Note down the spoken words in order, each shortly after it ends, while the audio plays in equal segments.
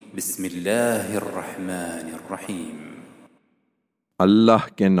بسم اللہ الرحمن الرحیم۔ اللہ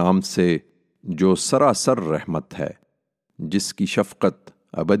کے نام سے جو سراسر رحمت ہے، جس کی شفقت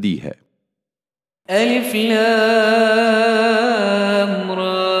ابدی ہے۔ الف لام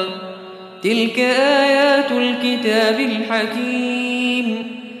را تلك آیات الكتاب الحکیم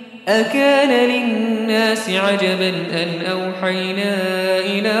اکان للناس عجبا ان اوحینا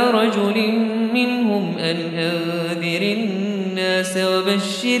الى رجل منهم ان انذر الناس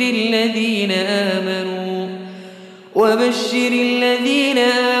وبشر الذين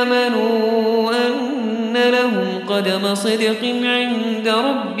آمنوا أن لهم قدم صدق عند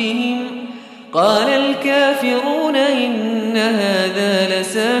ربهم قال الكافرون إن هذا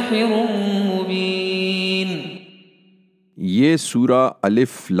لساحر مبين۔ یہ سورہ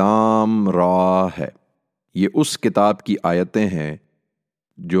الف لام را ہے۔ یہ اس کتاب کی آیتیں ہیں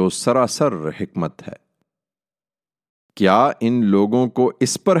جو سراسر حکمت ہے۔ کیا ان لوگوں کو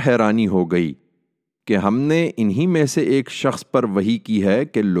اس پر حیرانی ہو گئی کہ ہم نے انہی میں سے ایک شخص پر وحی کی ہے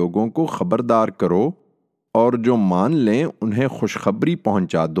کہ لوگوں کو خبردار کرو اور جو مان لیں انہیں خوشخبری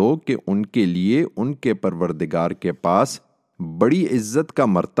پہنچا دو کہ ان کے لیے ان کے پروردگار کے پاس بڑی عزت کا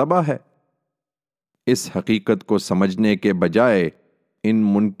مرتبہ ہے۔ اس حقیقت کو سمجھنے کے بجائے ان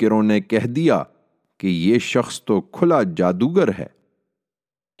منکروں نے کہہ دیا کہ یہ شخص تو کھلا جادوگر ہے۔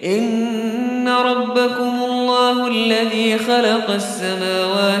 ان ربکم اللہ الذی خلق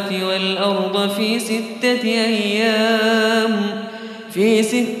السماوات والارض فی ستة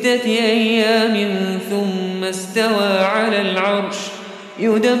ایام ثم استوى على العرش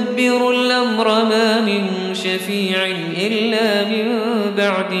يدبر الامر ما من شفیع الا من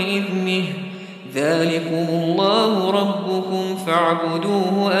بعد اذنه ذلكم الله ربكم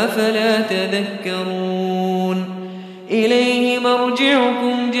فاعبدوه افلا تذكرون۔ إليه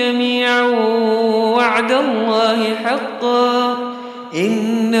مرجعكم جميعا وعد الله حقا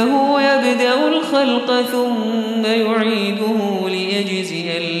إنه يبدأ الخلق ثم يعيده ليجزي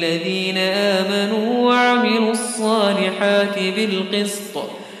الذين آمنوا وعملوا الصالحات بالقسط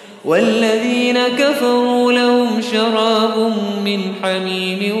والذين كفروا لهم شراب من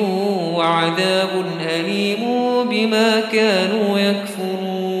حميم وعذاب أليم بما كانوا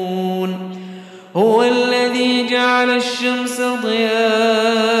يكفرون۔ هو الذي جعل الشمس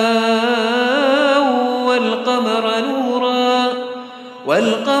ضياء والقمر نورا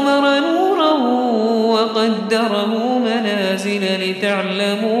وقدره منازل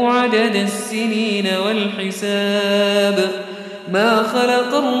لتعلموا عدد السنين والحساب ما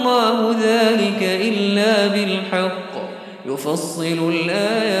خلق الله ذلك إلا بالحق يفصل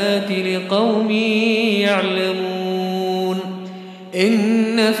الآيات لقوم يعلمون۔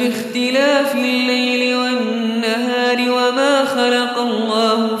 إن في اختلاف الليل والنهار وما خلق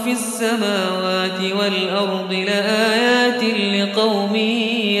الله في السماوات والأرض لآيات لقوم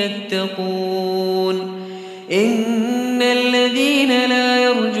يتقون۔ إن الذين لا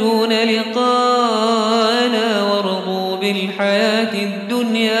يرجون لقاءنا ورضوا بالحياة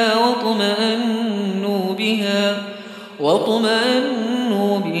الدنيا واطمأنوا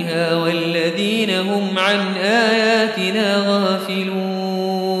بها والذين هم عن آياتنا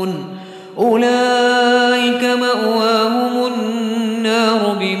غافلون أولئك مأواهم النار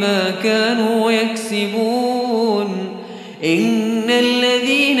بما كانوا يكسبون۔ إن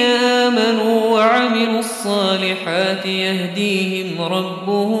الذين آمنوا وعملوا الصالحات يهديهم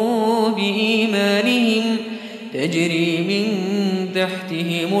ربهم بإيمانهم تجري من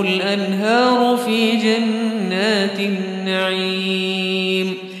تحتهم الأنهار في جنات النعيم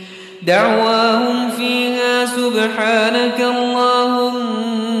دعواهم فيها سبحانك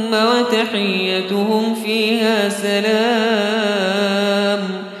اللهم وتحيتهم فيها سلام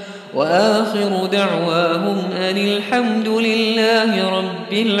وآخر دعواهم أن الحمد لله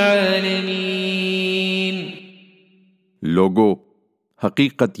رب العالمين۔ لوگو،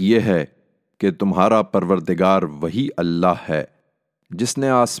 حقیقت یہ ہے کہ تمہارا پروردگار وہی اللہ ہے جس نے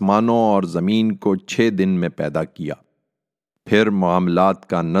آسمانوں اور زمین کو 6 دن میں پیدا کیا، پھر معاملات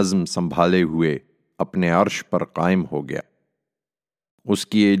کا نظم سنبھالے ہوئے اپنے عرش پر قائم ہو گیا۔ اس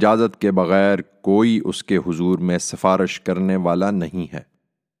کی اجازت کے بغیر کوئی اس کے حضور میں سفارش کرنے والا نہیں ہے۔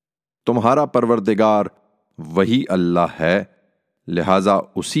 تمہارا پروردگار وہی اللہ ہے، لہذا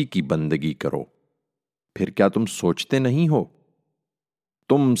اسی کی بندگی کرو۔ پھر کیا تم سوچتے نہیں ہو؟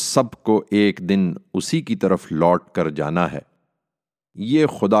 تم سب کو ایک دن اسی کی طرف لوٹ کر جانا ہے۔ یہ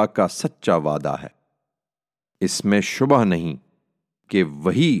خدا کا سچا وعدہ ہے۔ اس میں شبہ نہیں کہ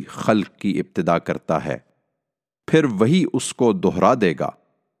وہی خلق کی ابتدا کرتا ہے، پھر وہی اس کو دہرا دے گا۔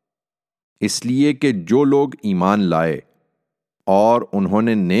 اس لیے کہ جو لوگ ایمان لائے اور انہوں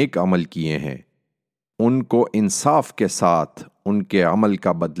نے نیک عمل کیے ہیں، ان کو انصاف کے ساتھ ان کے عمل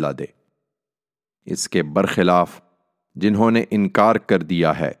کا بدلہ دے۔ اس کے برخلاف جنہوں نے انکار کر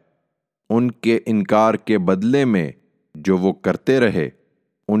دیا ہے، ان کے انکار کے بدلے میں جو وہ کرتے رہے،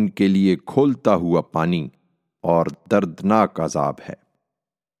 ان کے لیے کھولتا ہوا پانی اور دردناک عذاب ہے۔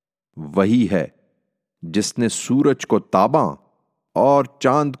 وہی ہے جس نے سورج کو تاباں اور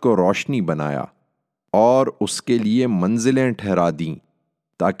چاند کو روشنی بنایا اور اس کے لیے منزلیں ٹھہرا دیں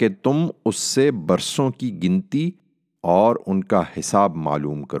تاکہ تم اس سے برسوں کی گنتی اور ان کا حساب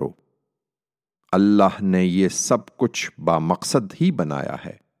معلوم کرو۔ اللہ نے یہ سب کچھ بامقصد ہی بنایا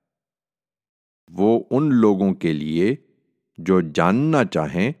ہے۔ وہ ان لوگوں کے لیے جو جاننا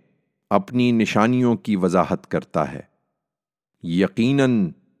چاہیں اپنی نشانیوں کی وضاحت کرتا ہے۔ یقیناً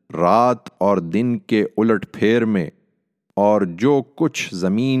رات اور دن کے الٹ پھیر میں اور جو کچھ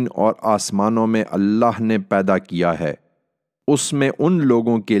زمین اور آسمانوں میں اللہ نے پیدا کیا ہے، اس میں ان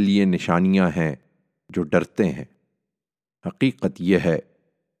لوگوں کے لیے نشانیاں ہیں جو ڈرتے ہیں۔ حقیقت یہ ہے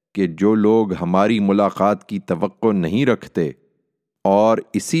کہ جو لوگ ہماری ملاقات کی توقع نہیں رکھتے اور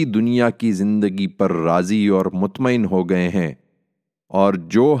اسی دنیا کی زندگی پر راضی اور مطمئن ہو گئے ہیں، اور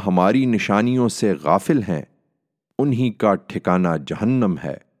جو ہماری نشانیوں سے غافل ہیں، انہی کا ٹھکانہ جہنم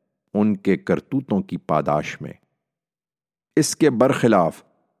ہے، ان کے کرتوتوں کی پاداش میں۔ اس کے برخلاف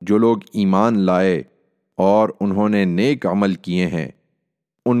جو لوگ ایمان لائے اور انہوں نے نیک عمل کیے ہیں،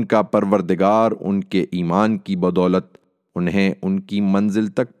 ان کا پروردگار ان کے ایمان کی بدولت انہیں ان کی منزل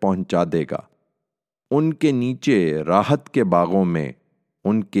تک پہنچا دے گا۔ ان کے نیچے راحت کے باغوں میں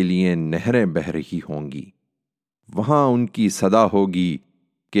ان کے لیے نہریں بہہ رہی ہوں گی۔ وہاں ان کی صدا ہوگی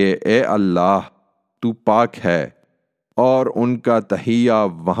کہ اے اللہ تو پاک ہے، اور ان کا تحیہ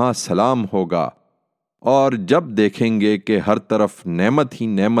وہاں سلام ہوگا۔ اور جب دیکھیں گے کہ ہر طرف نعمت ہی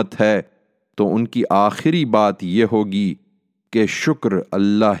نعمت ہے، تو ان کی آخری بات یہ ہوگی کہ شکر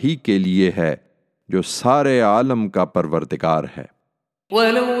اللہ ہی کے لیے ہے جو سارے عالم کا پروردگار ہے۔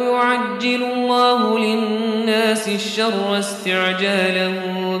 وَلَوْ يُعَجِّلُ اللَّهُ لِلنَّاسِ الشَّرَّ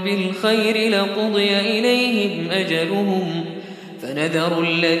اسْتِعْجَالًا بِالْخَيْرِ لَقُضِيَ إِلَيْهِمْ أَجَلُهُمْ فَنَذَرُ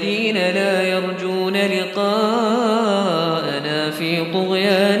الَّذِينَ لَا يَرْجُونَ لِقَاءَنَا فِي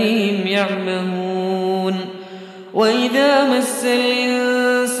طُغْيَانِهِمْ يَعْمَهُونَ وَإِذَا مَسَّ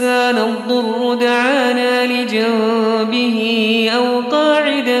الْإِنسَانَ الضُّرُّ دَعَانَا لِجَنبِهِ أَوْ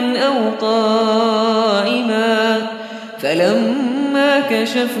قَاعِدًا أَوْ قَائِمًا فَلَمَّا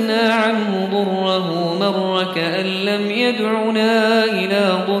كَشَفْنَا عَنْهُ ضُرَّهُ مَرَّ كَأَن لَّمْ يَدْعُنَا إِلَى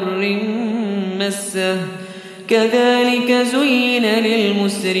ضُرٍّ مَّسَّهُ كَذَلِكَ زُيِّنَ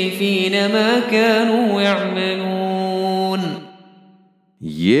لِلْمُسْرِفِينَ مَا كَانُوا يَعْمَلُونَ۔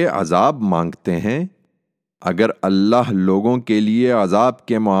 یہ عذاب مانگتے ہیں، اگر اللہ لوگوں کے لیے عذاب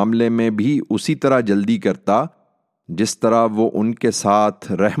کے معاملے میں بھی اسی طرح جلدی کرتا جس طرح وہ ان کے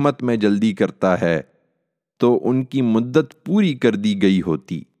ساتھ رحمت میں جلدی کرتا ہے، تو ان کی مدت پوری کر دی گئی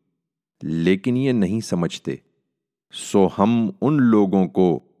ہوتی، لیکن یہ نہیں سمجھتے۔ سو ہم ان لوگوں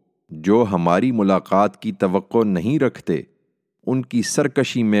کو جو ہماری ملاقات کی توقع نہیں رکھتے، ان کی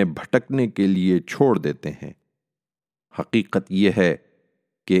سرکشی میں بھٹکنے کے لیے چھوڑ دیتے ہیں۔ حقیقت یہ ہے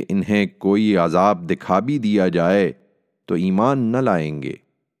کہ انہیں کوئی عذاب دکھا بھی دیا جائے تو ایمان نہ لائیں گے،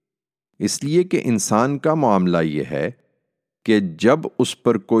 اس لیے کہ انسان کا معاملہ یہ ہے کہ جب اس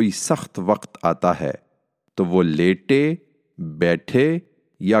پر کوئی سخت وقت آتا ہے تو وہ لیٹے، بیٹھے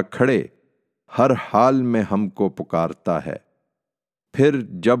یا کھڑے، ہر حال میں ہم کو پکارتا ہے۔ پھر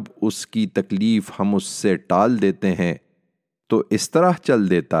جب اس کی تکلیف ہم اس سے ٹال دیتے ہیں تو اس طرح چل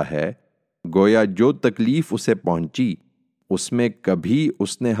دیتا ہے گویا جو تکلیف اسے پہنچی اس میں کبھی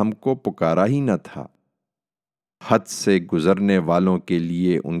اس نے ہم کو پکارا ہی نہ تھا۔ حد سے گزرنے والوں کے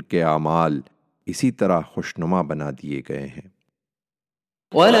لیے ان کے اعمال اسی طرح خوشنما بنا دیے گئے ہیں۔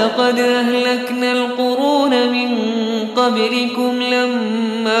 وَلَقَدْ أَهْلَكْنَا الْقُرُونَ مِن قَبْلِكُمْ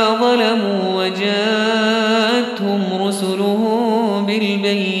لَمَّا ظَلَمُوا وَجَاءَتْهُمْ رُسُلُهُم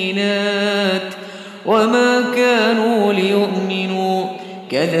بِالْبَيِّنَاتِ وَمَا كَانُوا لِيُؤْمِنُوا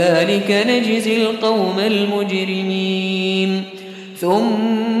كَذَلِكَ نَجْزِي الْقَوْمَ الْمُجْرِمِينَ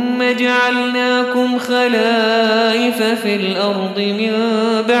ثُمَّ جَعَلْنَاكُمْ خَلَائِفَ فِي الْأَرْضِ مِن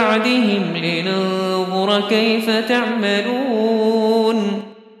بَعْدِهِمْ لِنَنظُرَ كَيْفَ تَعْمَلُونَ۔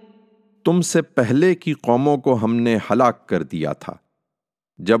 تم سے پہلے کی قوموں کو ہم نے ہلاک کر دیا تھا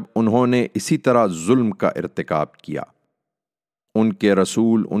جب انہوں نے اسی طرح ظلم کا ارتکاب کیا۔ ان کے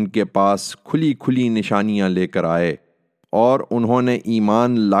رسول ان کے پاس کھلی کھلی نشانیاں لے کر آئے اور انہوں نے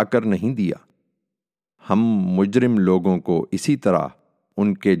ایمان لا کر نہیں دیا۔ ہم مجرم لوگوں کو اسی طرح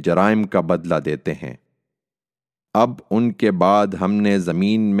ان کے جرائم کا بدلہ دیتے ہیں۔ اب ان کے بعد ہم نے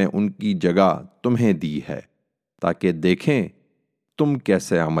زمین میں ان کی جگہ تمہیں دی ہے تاکہ دیکھیں تم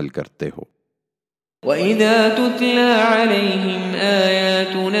کیسے عمل کرتے ہو۔ وَإِذَا تُتْلَى عَلَيْهِمْ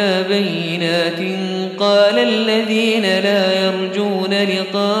آيَاتُنَا بَيِّنَاتٍ قَالَ الَّذِينَ لَا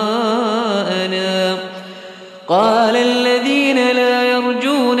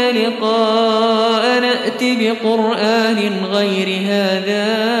يَرْجُونَ لِقَاءَنَا ائْتِ بِقُرْآنٍ غَيْرِ هَذَا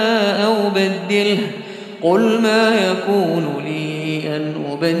أَوْ بَدِّلْهُ قُلْ مَا يَكُونُ لِي أَنْ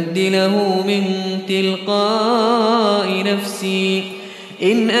أُبَدِّلَهُ مِنْ تِلْقَاءِ نَفْسِي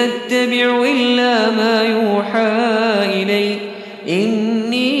إِنْ أَتَّبِعُ إِلَّا مَا يُوحَى إِلَيَّ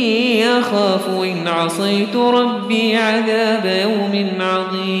إِنِّي أَخَافُ إِنْ عَصَيْتُ رَبِّي عَذَابَ يَوْمٍ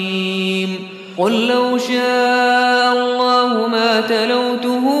عَظِيمٍ قُلْ لَوْ شَاءَ اللَّهُ مَا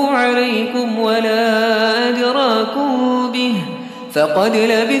تَلَوْتُهُ عَلَيْكُمْ وَلَا أَدْرَاكُمْ بِهِ فَقَدْ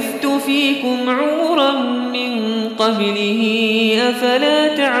لَبِثْتُ فِيكُمْ عُمُرًا مِّن قَبْلِهِ أَفَلَا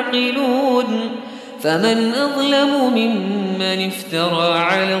تَعْقِلُونَ فمن أظلم ممن افترى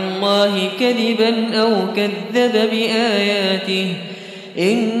على الله كذبا أو كذب بآياته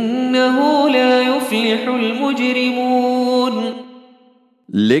إنه لا يفلح المجرمون۔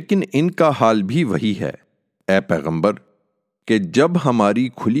 لیکن ان کا حال بھی وہی ہے اے پیغمبر کہ جب ہماری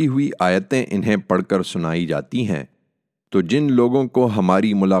کھلی ہوئی آیتیں انہیں پڑھ کر سنائی جاتی ہیں تو جن لوگوں کو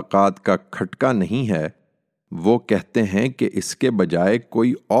ہماری ملاقات کا کھٹکا نہیں ہے وہ کہتے ہیں کہ اس کے بجائے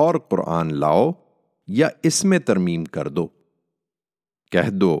کوئی اور قرآن لاؤ یا اس میں ترمیم کر دو۔ کہہ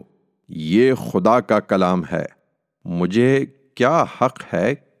دو یہ خدا کا کلام ہے، مجھے کیا حق ہے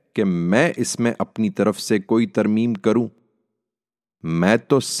کہ میں اس میں اپنی طرف سے کوئی ترمیم کروں؟ میں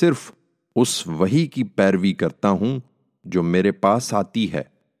تو صرف اس وحی کی پیروی کرتا ہوں جو میرے پاس آتی ہے۔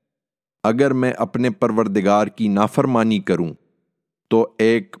 اگر میں اپنے پروردگار کی نافرمانی کروں تو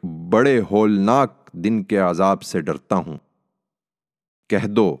ایک بڑے ہولناک دن کے عذاب سے ڈرتا ہوں۔ کہہ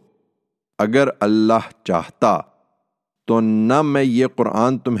دو اگر اللہ چاہتا تو نہ میں یہ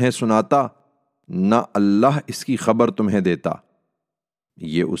قرآن تمہیں سناتا نہ اللہ اس کی خبر تمہیں دیتا،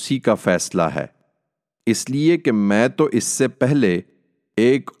 یہ اسی کا فیصلہ ہے، اس لیے کہ میں تو اس سے پہلے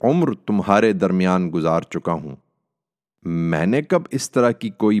ایک عمر تمہارے درمیان گزار چکا ہوں، میں نے کب اس طرح کی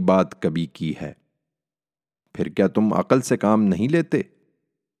کوئی بات کبھی کی ہے؟ پھر کیا تم عقل سے کام نہیں لیتے؟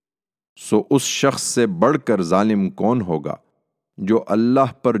 سو اس شخص سے بڑھ کر ظالم کون ہوگا جو اللہ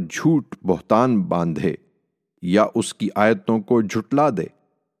پر جھوٹ بہتان باندھے یا اس کی آیتوں کو جھٹلا دے؟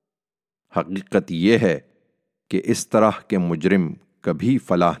 حقیقت یہ ہے کہ اس طرح کے مجرم کبھی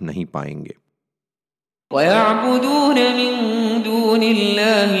فلاح نہیں پائیں گے۔ وَيَعْبُدُونَ مِن دُونِ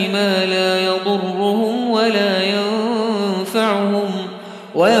اللَّهِ مَا لَا يَضُرُّهُمْ وَلَا يَنفَعُهُمْ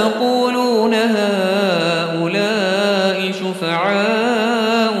وَيَقُولُونَ هَؤُلَاءِ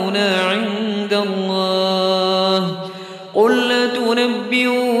شُفَعَاؤُنَا عِندَ اللَّهِ قُلْ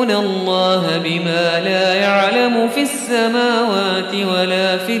أَتُنَبِّئُونَ اللَّهَ بِمَا لَا يَعْلَمُ فِي السَّمَاوَاتِ وَلَا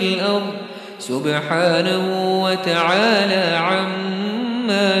فِي الْأَرْضِ سُبْحَانَهُ وَتَعَالَى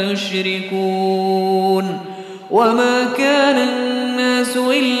عَمَّا يُشْرِكُونَ وَمَا كَانَ النَّاسُ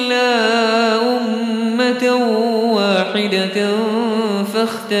إِلَّا أُمَّةً وَاحِدَةً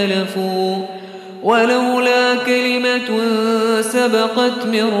فَاخْتَلَفُوا وَلَوْلَا كَلِمَةٌ سَبَقَتْ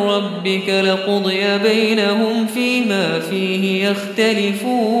مِن رَّبِّكَ لَقُضِيَ بَيْنَهُمْ فِيمَا فِيهِ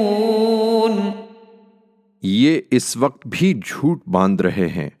يَخْتَلِفُونَ۔ یہ اس وقت بھی جھوٹ باندھ رہے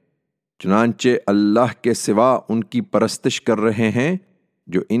ہیں، چنانچہ اللہ کے سوا ان کی پرستش کر رہے ہیں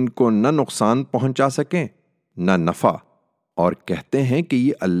جو ان کو نہ نقصان پہنچا سکیں نہ نفع، اور کہتے ہیں کہ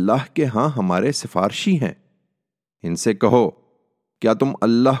یہ اللہ کے ہاں ہمارے سفارشی ہیں۔ ان سے کہو کیا تم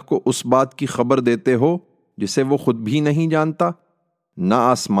اللہ کو اس بات کی خبر دیتے ہو جسے وہ خود بھی نہیں جانتا؟ نہ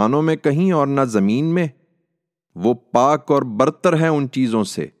آسمانوں میں کہیں اور نہ زمین میں، وہ پاک اور برتر ہے ان چیزوں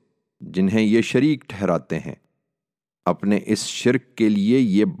سے جنہیں یہ شریک ٹھہراتے ہیں۔ اپنے اس شرک کے لیے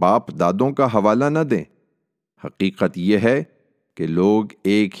یہ باپ دادوں کا حوالہ نہ دیں، حقیقت یہ ہے کہ لوگ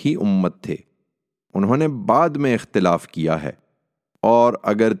ایک ہی امت تھے، انہوں نے بعد میں اختلاف کیا ہے، اور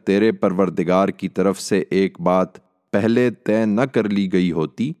اگر تیرے پروردگار کی طرف سے ایک بات پہلے طے نہ کر لی گئی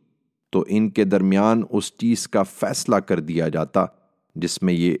ہوتی تو ان کے درمیان اس چیز کا فیصلہ کر دیا جاتا جس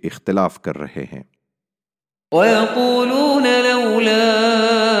میں یہ اختلاف کر رہے ہیں۔ وَيَقُولُونَ لَوْلَا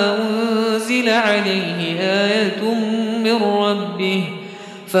أُنزِلَ عَلَيْهِ آيَةٌ مِّن رَّبِّهِ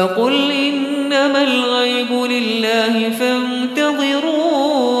فَقُلْ إِنَّمَا الْغَيْبُ لِلَّهِ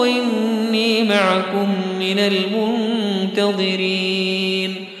فَانتَظِرُوا إِنِّي مَعَكُم مِّنَ الْمُنتَظِرِينَ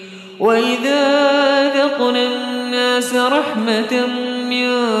وَإِذَا أَذَقْنَا النَّاسَ رَحْمَةً مِّن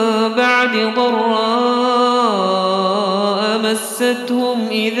بَعْدِ ضَرَّاءَ مَسَّتْهُمْ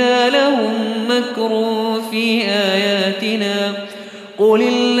إِذَا لَهُم مَّكْرٌ فِي آيَاتِنَا قُلِ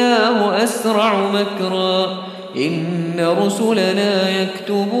اللَّهُ أَسْرَعُ مَكْرًا إن رسلنا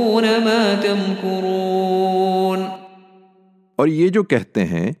يكتبون ما تمكرون۔ اور یہ جو کہتے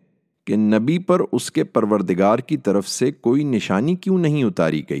ہیں کہ نبی پر اس کے پروردگار کی طرف سے کوئی نشانی کیوں نہیں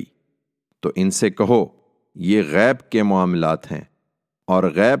اتاری گئی، تو ان سے کہو یہ غیب کے معاملات ہیں، اور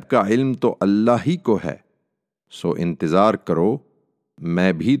غیب کا علم تو اللہ ہی کو ہے، سو انتظار کرو،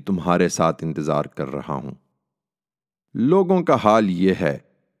 میں بھی تمہارے ساتھ انتظار کر رہا ہوں۔ لوگوں کا حال یہ ہے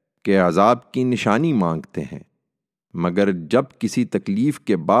کہ عذاب کی نشانی مانگتے ہیں، مگر جب کسی تکلیف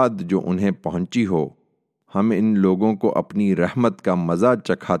کے بعد جو انہیں پہنچی ہو ہم ان لوگوں کو اپنی رحمت کا مزہ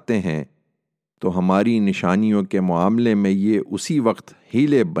چکھاتے ہیں تو ہماری نشانیوں کے معاملے میں یہ اسی وقت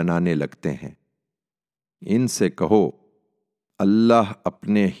ہیلے بنانے لگتے ہیں۔ ان سے کہو اللہ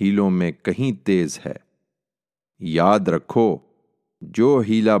اپنے ہیلوں میں کہیں تیز ہے، یاد رکھو جو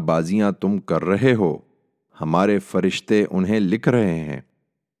ہیلا بازیاں تم کر رہے ہو ہمارے فرشتے انہیں لکھ رہے ہیں۔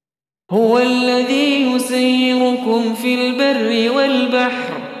 هو الذي يسيركم في البر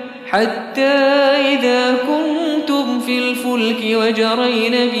والبحر حتى إذا كنتم في الفلك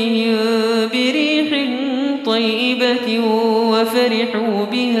وجرين بهم بريح طيبة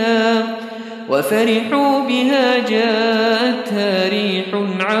وفرحوا بها جاءتها ريح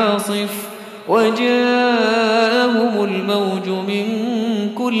عاصف وجاءهم الموج من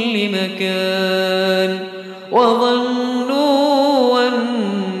كل مكان وظنوا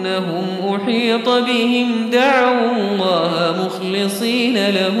أنهم أحيط بهم دعوا الله مخلصين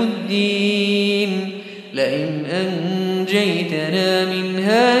له الدين لئن أنجيتنا من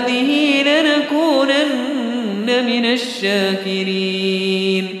هذه لنكونن من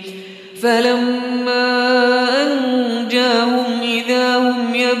الشاكرين فلما أنجاهم إذا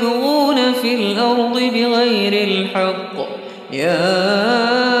هم يبغون في الأرض بغير الحق يا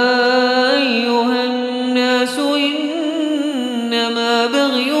أيها الناس إنما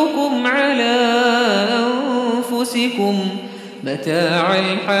بغيكم على أنفسكم متاع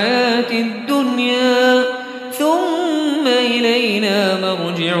الحياة الدنيا ثم إلينا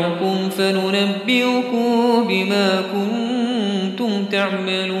مرجعكم فننبئكم بما كنتم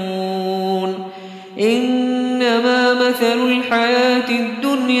تعملون إنما مثل الحياة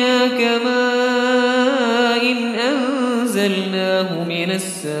الدنيا كماء أنزلناه من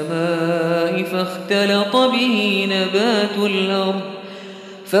السماء فاختلط به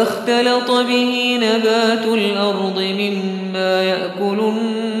نبات الأرض مما يأكل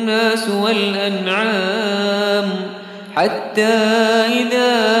الناس والأنعام حتى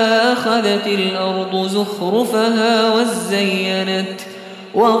إذا أخذت الأرض زخرفها وزينت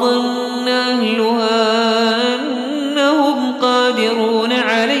وظن أهلها أنهم قادرون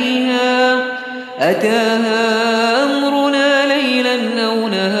عليها أتاها أمرنا ليلا أو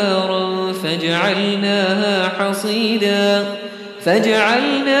نهارا فجعلناها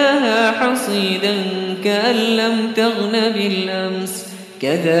حصيدا كأن لم تغن بالأمس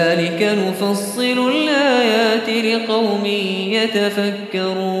كذلك نفصل الآيات لقوم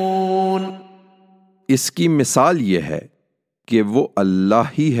يتفكرون۔ اس کی مثال یہ ہے کہ وہ اللہ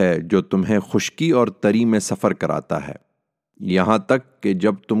ہی ہے جو تمہیں خشکی اور تری میں سفر کراتا ہے، یہاں تک کہ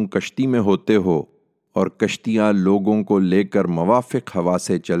جب تم کشتی میں ہوتے ہو اور کشتیاں لوگوں کو لے کر موافق ہوا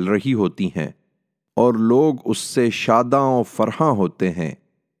سے چل رہی ہوتی ہیں اور لوگ اس سے شاداں و فرحاں ہوتے ہیں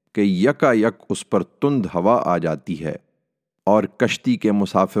کہ یکا یک اس پر تند ہوا آ جاتی ہے اور کشتی کے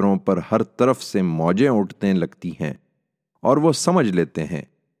مسافروں پر ہر طرف سے موجیں اٹھنے لگتی ہیں اور وہ سمجھ لیتے ہیں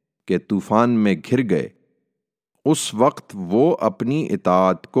کہ طوفان میں گھر گئے، اس وقت وہ اپنی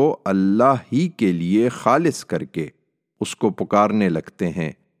اطاعت کو اللہ ہی کے لیے خالص کر کے اس کو پکارنے لگتے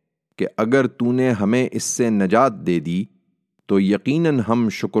ہیں کہ اگر تو نے ہمیں اس سے نجات دے دی تو یقیناً ہم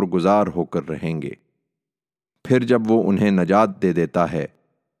شکر گزار ہو کر رہیں گے۔ پھر جب وہ انہیں نجات دے دیتا ہے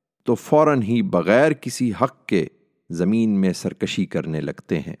تو فوراً ہی بغیر کسی حق کے زمین میں سرکشی کرنے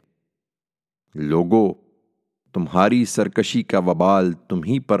لگتے ہیں۔ لوگو، تمہاری سرکشی کا وبال تم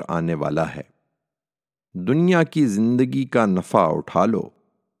ہی پر آنے والا ہے۔ دنیا کی زندگی کا نفع اٹھا لو،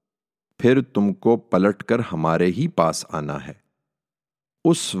 پھر تم کو پلٹ کر ہمارے ہی پاس آنا ہے۔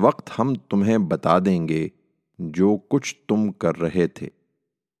 اس وقت ہم تمہیں بتا دیں گے جو کچھ تم کر رہے تھے۔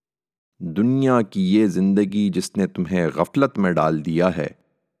 دنیا کی یہ زندگی جس نے تمہیں غفلت میں ڈال دیا ہے،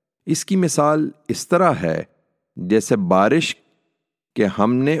 اس کی مثال اس طرح ہے جیسے بارش کہ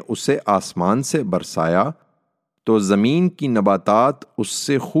ہم نے اسے آسمان سے برسایا تو زمین کی نباتات اس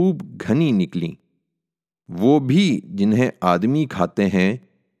سے خوب گھنی نکلیں، وہ بھی جنہیں آدمی کھاتے ہیں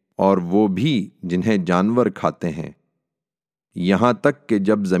اور وہ بھی جنہیں جانور کھاتے ہیں، یہاں تک کہ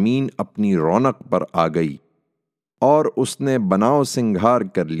جب زمین اپنی رونق پر آ گئی اور اس نے بناؤ سنگھار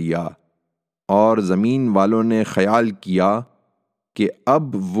کر لیا اور زمین والوں نے خیال کیا کہ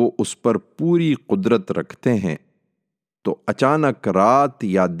اب وہ اس پر پوری قدرت رکھتے ہیں، تو اچانک رات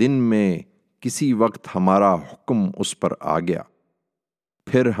یا دن میں کسی وقت ہمارا حکم اس پر آ گیا،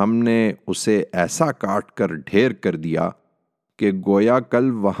 پھر ہم نے اسے ایسا کاٹ کر ڈھیر کر دیا کہ گویا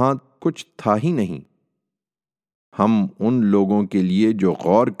کل وہاں کچھ تھا ہی نہیں۔ ہم ان لوگوں کے لیے جو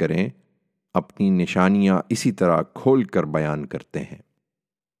غور کریں اپنی نشانیاں اسی طرح کھول کر بیان کرتے ہیں۔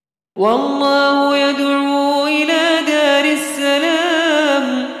 واللہ يدعو إلى دار السلام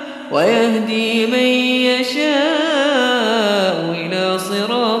ويهدي من يشاء إلى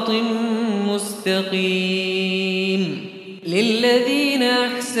صراط مستقيم للذين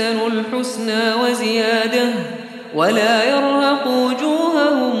أحسنوا الحسنى وزيادة ولا يرهق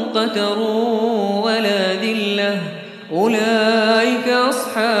وجوههم قتر ولا ذلة أولئك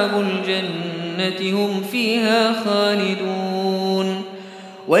أصحاب الجنة هم فيها خالدون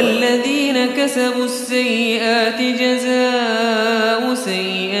والذين كسبوا السيئات جزاء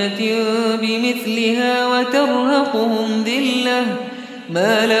سيئة بمثلها وترهقهم ذلة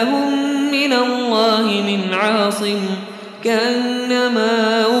ما لهم من الله من عاصم كأنما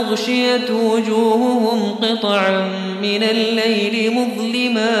أغشيت وجوههم قطعا من الليل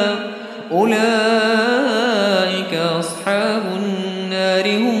مظلما أولئك أصحاب النار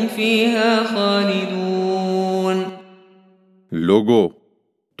هم فيها خالدون۔ لوگو،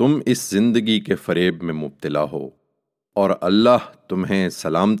 تم اس زندگی کے فریب میں مبتلا ہو اور اللہ تمہیں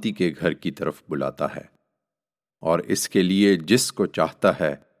سلامتی کے گھر کی طرف بلاتا ہے، اور اس کے لیے جس کو چاہتا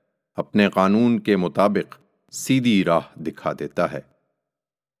ہے اپنے قانون کے مطابق سیدھی راہ دکھا دیتا ہے۔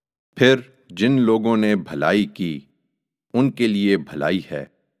 پھر جن لوگوں نے بھلائی کی ان کے لیے بھلائی ہے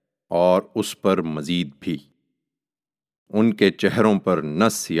اور اس پر مزید بھی۔ ان کے چہروں پر نہ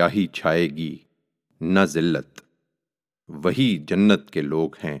سیاہی چھائے گی نہ ذلت، وہی جنت کے لوگ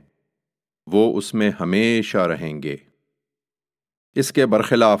ہیں، وہ اس میں ہمیشہ رہیں گے۔ اس کے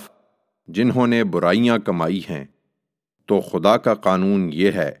برخلاف جنہوں نے برائیاں کمائی ہیں تو خدا کا قانون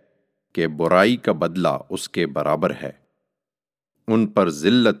یہ ہے کہ برائی کا بدلہ اس کے برابر ہے، ان پر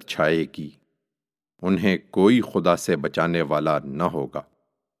ذلت چھائے گی، انہیں کوئی خدا سے بچانے والا نہ ہوگا۔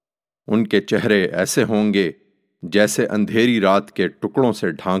 ان کے چہرے ایسے ہوں گے جیسے اندھیری رات کے ٹکڑوں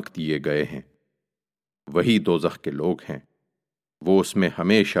سے ڈھانک دیے گئے ہیں، وہی دوزخ کے لوگ ہیں، وہ اس میں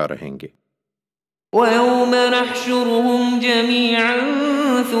ہمیشہ رہیں گے۔ وَيَوْمَ نَحْشُرُهُمْ جَمِيعًا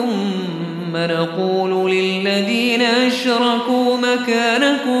ثُمَّ نَقُولُ لِلَّذِينَ أَشْرَكُوا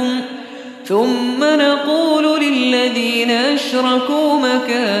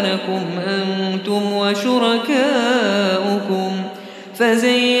مَكَانَكُمْ أَنْتُمْ وَشُرَكَاؤُكُمْ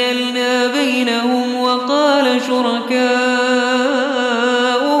فَزَيَّلْنَا بَيْنَهُمْ وَقَالَ شُرَكَاؤُهُمْ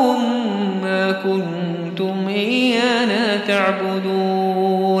مَا كُنْتُمْ إِيَّانَا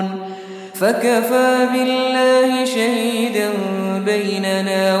تَعْبُدُونَ فَكَفَى بِاللَّهِ شَهِيدًا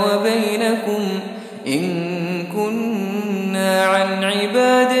بَيْنَنَا وَبَيْنَكُمْ إِن كُنَّا عَنْ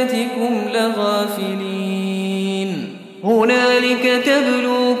عِبَادَتِكُمْ لَغَافِلِينَ هُنَالِكَ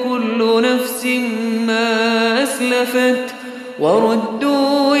تَبْلُو كُلُّ نَفْسٍ مَا أَسْلَفَتْ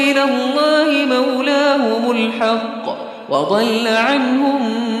وَرُدُّوا إِلَى اللَّهِ مَوْلَاهُمُ الْحَقِّ وَضَلَّ عَنْهُمْ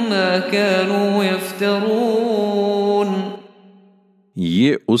مَا كَانُوا يَفْتَرُونَ۔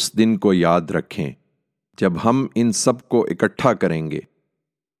 یہ اس دن کو یاد رکھیں جب ہم ان سب کو اکٹھا کریں گے،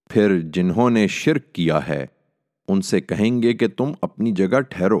 پھر جنہوں نے شرک کیا ہے ان سے کہیں گے کہ تم اپنی جگہ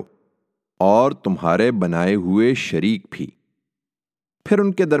ٹھہرو، اور تمہارے بنائے ہوئے شریک بھی۔ پھر ان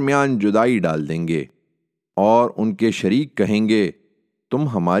کے درمیان جدائی ڈال دیں گے، اور ان کے شریک کہیں گے تم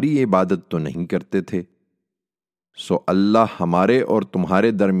ہماری عبادت تو نہیں کرتے تھے، سو اللہ ہمارے اور تمہارے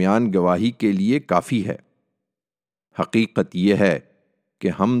درمیان گواہی کے لیے کافی ہے۔ حقیقت یہ ہے کہ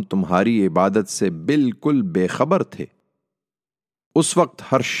ہم تمہاری عبادت سے بالکل بے خبر تھے۔ اس وقت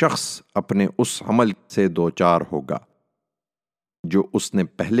ہر شخص اپنے اس عمل سے دوچار ہوگا جو اس نے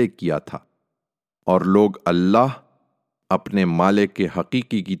پہلے کیا تھا، اور لوگ اللہ اپنے مالک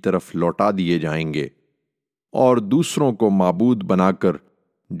حقیقی کی طرف لوٹا دیے جائیں گے، اور دوسروں کو معبود بنا کر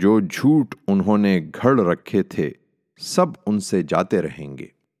جو جھوٹ انہوں نے گھڑ رکھے تھے سب ان سے جاتے رہیں گے۔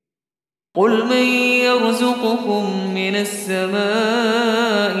 قُلْ مَن يَرْزُقُكُم مِّنَ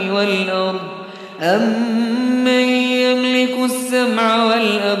السَّمَاءِ وَالْأَرْضِ أَمَّن يَمْلِكُ السَّمْعَ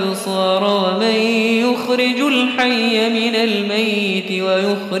وَالْأَبْصَارَ وَمَن يُخْرِجُ الْحَيَّ مِنَ الْمَيِّتِ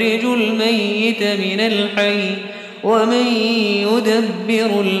وَيُخْرِجُ الْمَيِّتَ مِنَ الْحَيِّ وَمَن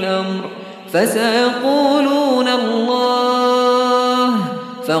يُدَبِّرُ الْأَمْرَ فَسَيَقُولُونَ اللَّهُ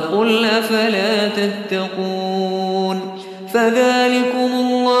فَقُلْ أَفَلَا تَتَّقُونَ فَذَلِكُمُ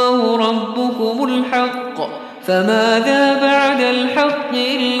اللَّهُ رَبُّكُمُ الْحَقُّ فَمَاذَا بَعْدَ الْحَقِّ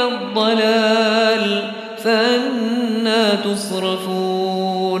إِلَّا الضَّلَالُ فَأَنَّىٰ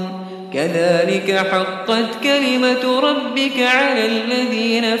تصرفون كذلك حقت كلمة ربك على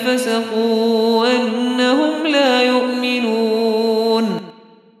الذين فسقوا أنهم لا يؤمنون۔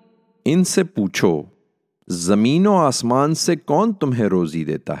 ان سے پوچھو زمین و آسمان سے کون تمہیں روزی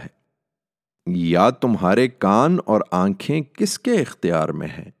دیتا ہے؟ یا تمہارے کان اور آنکھیں کس کے اختیار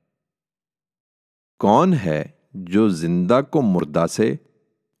میں ہیں؟ کون ہے جو زندہ کو مردہ سے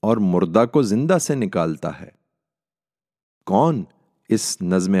اور مردہ کو زندہ سے نکالتا ہے؟ کون اس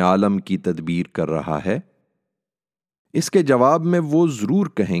نظم عالم کی تدبیر کر رہا ہے؟ اس کے جواب میں وہ ضرور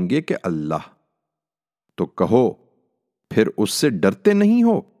کہیں گے کہ اللہ۔ تو کہو پھر اس سے ڈرتے نہیں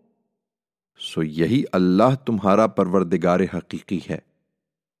ہو؟ سو یہی اللہ تمہارا پروردگار حقیقی ہے۔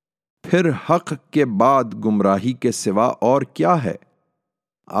 پھر حق کے بعد گمراہی کے سوا اور کیا ہے؟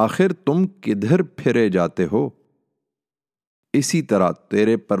 آخر تم کدھر پھرے جاتے ہو؟ اسی طرح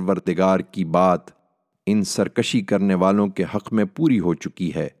تیرے پروردگار کی بات ان سرکشی کرنے والوں کے حق میں پوری ہو چکی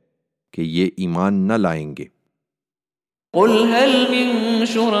ہے کہ یہ ایمان نہ لائیں گے۔ قل هل من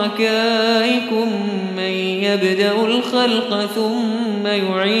شركائكم من يبدأ الخلق ثم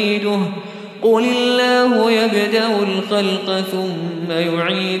يعيده قل الله يبدأ الخلق ثم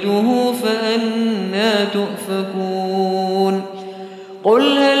يعيده فأنى تؤفكون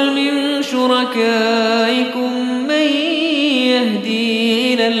قل هل من شركائكم من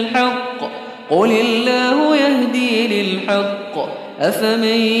يهدي إلى الحق قل الله يهدي للحق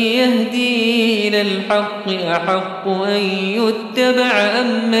أفمن يهدي إلى الحق أحق أن يتبع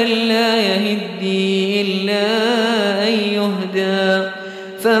أم من لا يهدي إلا أن يهدى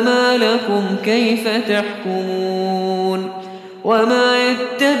فما لكم كيف تحكمون وما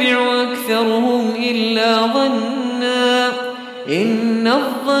يتبع أكثرهم إلا ظنا إن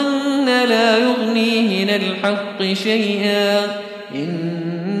الظن لا يغني من الحق شيئا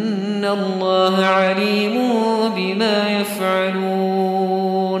إن الله عليم بما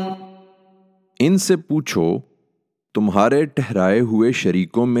يفعلون۔ ان سے پوچھو تمہارے ٹھہرائے ہوئے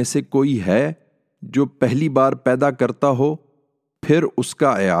شریکوں میں سے کوئی ہے جو پہلی بار پیدا کرتا ہو پھر اس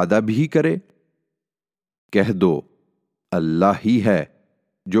کا اعادہ بھی کرے؟ کہہ دو اللہ ہی ہے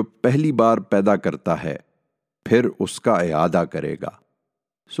جو پہلی بار پیدا کرتا ہے پھر اس کا اعادہ کرے گا،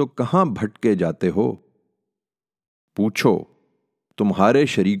 سو کہاں بھٹکے جاتے ہو؟ پوچھو تمہارے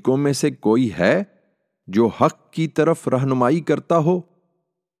شریکوں میں سے کوئی ہے جو حق کی طرف رہنمائی کرتا ہو؟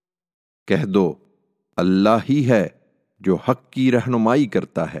 کہہ دو اللہ ہی ہے جو حق کی رہنمائی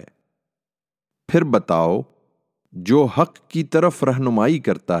کرتا ہے۔ پھر بتاؤ جو حق کی طرف رہنمائی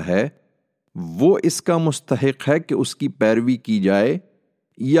کرتا ہے وہ اس کا مستحق ہے کہ اس کی پیروی کی جائے،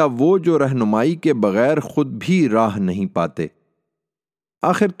 یا وہ جو رہنمائی کے بغیر خود بھی راہ نہیں پاتے؟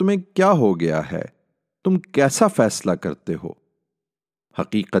 آخر تمہیں کیا ہو گیا ہے؟ تم کیسا فیصلہ کرتے ہو؟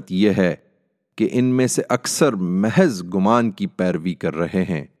 حقیقت یہ ہے کہ ان میں سے اکثر محض گمان کی پیروی کر رہے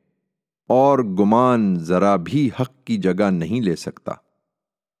ہیں، اور گمان ذرا بھی حق کی جگہ نہیں لے سکتا۔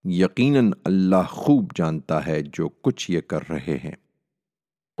 یقیناً اللہ خوب جانتا ہے جو کچھ یہ کر رہے ہیں۔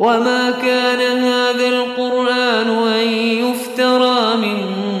 وما كان هذا القرآن أن يفترى من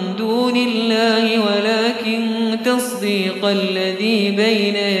دون الله ولكن تصديق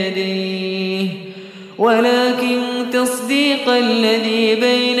الذي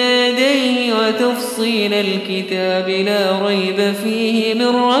بين يديه وتفصيل الكتاب لا ريب فيه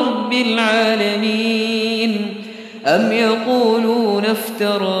من رب العالمين أم يقولون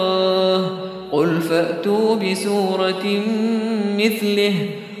افتراه قل فأتوا بسورة مثله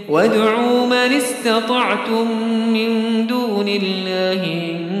وادعوا من استطعتم من دون الله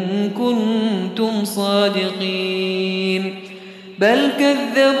إن كنتم صادقين بل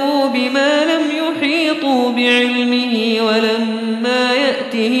كذبوا بما لم يحيطوا بعلمه ولما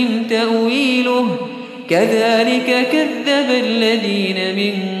يأتهم تأويله كذلك كذب الذين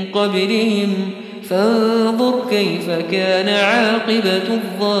من قبلهم فانظر كيف كان عاقبة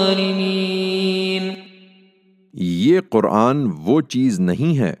الظالمين۔ یہ قرآن وہ چیز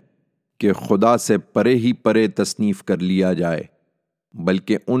نہیں ہے کہ خدا سے پرے ہی پرے تصنیف کر لیا جائے،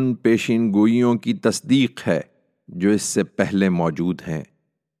 بلکہ ان پیشین گوئیوں کی تصدیق ہے جو اس سے پہلے موجود ہیں،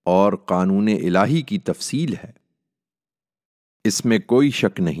 اور قانون الہی کی تفصیل ہے۔ اس میں کوئی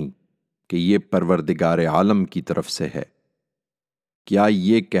شک نہیں کہ یہ پروردگار عالم کی طرف سے ہے۔ کیا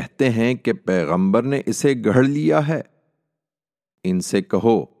یہ کہتے ہیں کہ پیغمبر نے اسے گڑھ لیا ہے؟ ان سے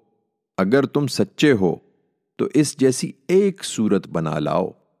کہو اگر تم سچے ہو تو اس جیسی ایک صورت بنا لاؤ،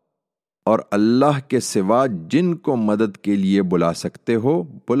 اور اللہ کے سوا جن کو مدد کے لیے بلا سکتے ہو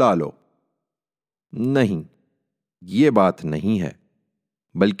بلا لو۔ نہیں، یہ بات نہیں ہے،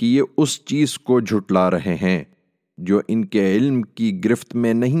 بلکہ یہ اس چیز کو جھٹلا رہے ہیں جو ان کے علم کی گرفت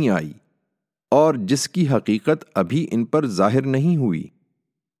میں نہیں آئی، اور جس کی حقیقت ابھی ان پر ظاہر نہیں ہوئی۔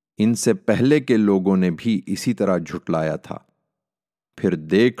 ان سے پہلے کے لوگوں نے بھی اسی طرح جھٹلایا تھا، پھر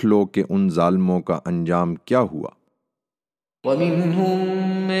دیکھ لو کہ ان ظالموں کا انجام کیا ہوا۔ وَمِنْهُمْ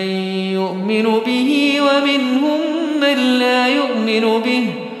مَنْ يُؤْمِنُ بِهِ وَمِنْهُمْ مَنْ لَا يُؤْمِنُ بِهِ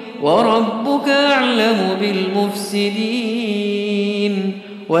وَرَبُّكَ أَعْلَمُ بِالْمُفْسِدِينَ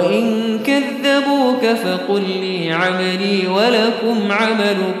وَإِنْ كَذَّبُوكَ فَقُلْ لِي عَمَلِي وَلَكُمْ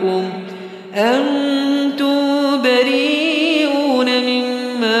عَمَلُكُمْ أَنْتُمْ بَرِيئُونَ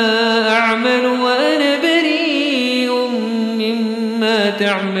مِمَّا أَعْمَلُ وَأَنَا بَرِيءٌ مِّمَّا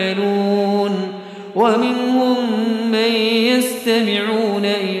تَعْمَلُونَ وَمِنْهُمْ مَنْ يَسْتَمِعُونَ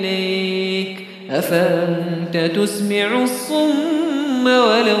إِلَيْكَ أَفَأَنْتَ تُسْمِعُ الصُّمَّ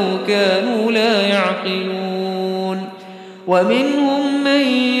وَلَوْ كَانُوا لَا يَعْقِلُونَ وَمِنْهُمْ مَنْ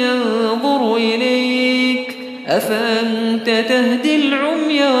يَنْظُرُ إِلَيْكَ أَفَأَنْتَ تَهْدِي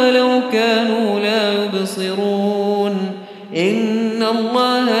الْعُمْيَ وَلَوْ كَانُوا لَا يُبْصِرُونَ إِنَّ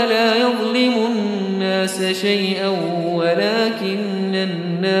اللَّهَ لَا يَظْلِمُ النَّاسَ شَيْئًا وَلَكِنَّ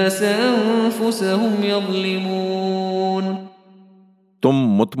النَّاسَ أَنفُسَهُمْ يَظْلِمُونَ۔ تم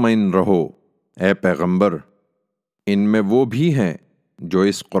مطمئن رہو اے پیغمبر، ان میں وہ بھی ہیں جو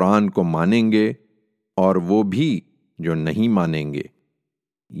اس قرآن کو مانیں گے اور وہ بھی جو نہیں مانیں گے،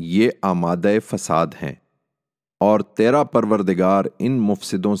 یہ آمادہ فساد ہیں، اور تیرا پروردگار ان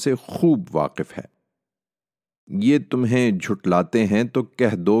مفسدوں سے خوب واقف ہے۔ یہ تمہیں جھٹلاتے ہیں تو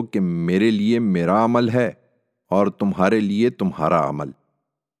کہہ دو کہ میرے لیے میرا عمل ہے اور تمہارے لیے تمہارا عمل،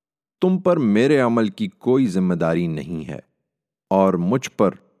 تم پر میرے عمل کی کوئی ذمہ داری نہیں ہے اور مجھ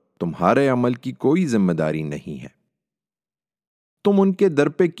پر تمہارے عمل کی کوئی ذمہ داری نہیں ہے۔ تم ان کے در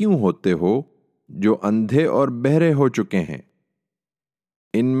پہ کیوں ہوتے ہو جو اندھے اور بہرے ہو چکے ہیں؟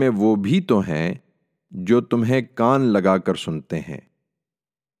 ان میں وہ بھی تو ہیں جو تمہیں کان لگا کر سنتے ہیں،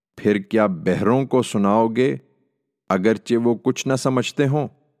 پھر کیا بہروں کو سناؤ گے اگرچہ وہ کچھ نہ سمجھتے ہوں؟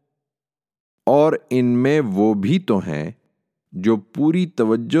 اور ان میں وہ بھی تو ہیں جو پوری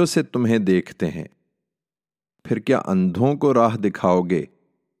توجہ سے تمہیں دیکھتے ہیں، پھر کیا اندھوں کو راہ دکھاؤ گے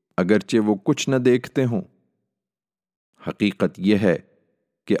اگرچہ وہ کچھ نہ دیکھتے ہوں؟ حقیقت یہ ہے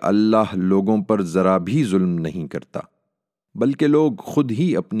کہ اللہ لوگوں پر ذرا بھی ظلم نہیں کرتا، بلکہ لوگ خود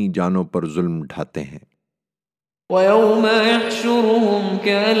ہی اپنی جانوں پر ظلم ڈھاتے ہیں۔ وَيَوْمَ يَحْشُرُهُمْ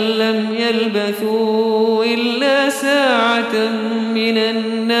كَأَن لَّمْ يَلْبَثُوا إِلَّا سَاعَةً مِّنَ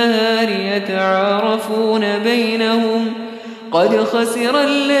النَّهَارِ يَتَعَارَفُونَ بَيْنَهُمْ قَدْ خَسِرَ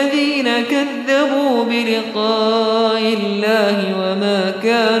الَّذِينَ كَذَّبُوا بِلِقَاءِ اللَّهِ وَمَا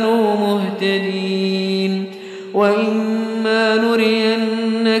كَانُوا مُهْتَدِينَ وَإِمَّا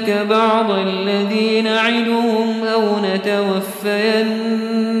نُرِيَنَّكَ بَعْضَ الَّذِي نَعِدُهُمْ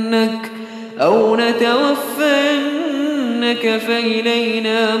أَوْ نَتَوَفَّيَنَّكَ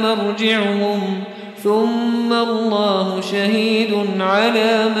فَإِلَيْنَا مَرْجِعُهُمْ ثُمَّ اللَّهُ شَهِيدٌ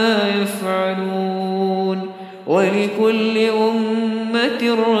عَلَى مَا يَفْعَلُونَ وَلِكُلِّ أُمَّةٍ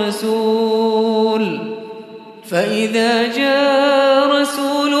رَسُولٌ فَإِذَا جَاءَ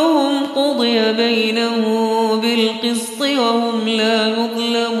رَسُولُهُمْ قُضِيَ بَيْنَهُم بِالْقِسْطِ وَهُمْ لَا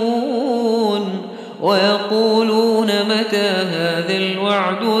يُظْلَمُونَ وَيَقُولُونَ مَتَى هَذَا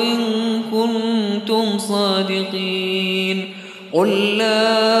الْوَعْدُ إِن كُنتُمْ صَادِقِينَ قُل لَّا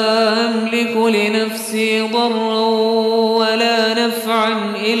أَمْلِكُ لِنَفْسِي ضَرًّا وَلَا نَفْعًا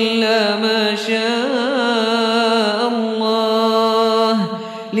إِلَّا مَا شَاءَ اللَّهُ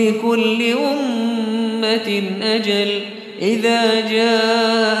لِكُلِّ أُمَّةٍ أَجَلٌ إِذَا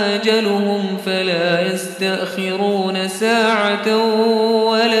جَاءَ أَجَلُهُمْ فَلَا يَسْتَأْخِرُونَ سَاعَةً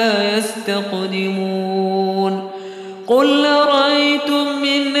وَلَا يَسْتَقْدِمُونَ قُلْ أَرَأَيْتُمْ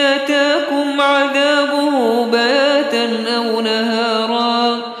إِنْ أَتَاكُمْ عَذَابُهُ بَيَاتًا أَوْ نَهَارًا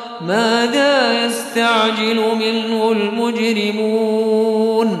مَاذَا يَسْتَعْجِلُ مِنْهُ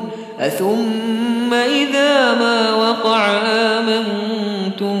الْمُجْرِمُونَ أَثُمَّ إِذَا مَا وَقَعَ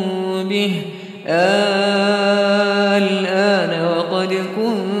آمَنْتُمْ بِهِ الْآنَ وَقَدْ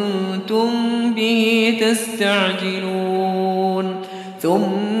كُنْتُمْ بِهِ تَسْتَعْجِلُونَ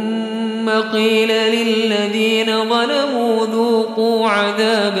ثُمَّ قِيلَ لِلَّذِينَ ظَلَمُوا ذُوقُوا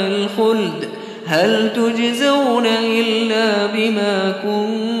عَذَابَ الْخُلْدِ هَلْ تُجْزَوْنَ إِلَّا بِمَا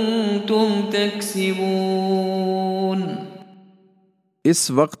كُنْتُمْ تَكْسِبُونَ۔ اس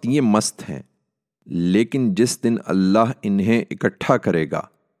وقت یہ مست ہیں، لیکن جس دن اللہ انہیں اکٹھا کرے گا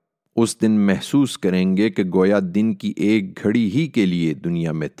اس دن محسوس کریں گے کہ گویا دن کی ایک گھڑی ہی کے لیے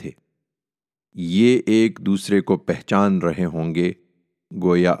دنیا میں تھے۔ یہ ایک دوسرے کو پہچان رہے ہوں گے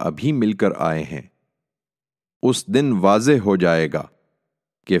گویا ابھی مل کر آئے ہیں۔ اس دن واضح ہو جائے گا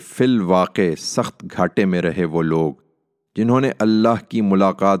کہ فی الواقع سخت گھاٹے میں رہے وہ لوگ جنہوں نے اللہ کی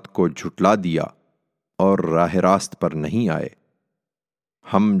ملاقات کو جھٹلا دیا اور راہ راست پر نہیں آئے۔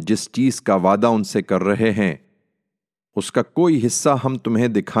 ہم جس چیز کا وعدہ ان سے کر رہے ہیں اس کا کوئی حصہ ہم تمہیں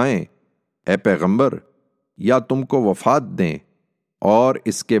دکھائیں اے پیغمبر، یا تم کو وفات دیں اور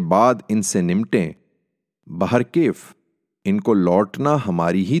اس کے بعد ان سے نمٹیں، بہرکیف ان کو لوٹنا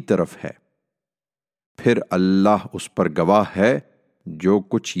ہماری ہی طرف ہے، پھر اللہ اس پر گواہ ہے جو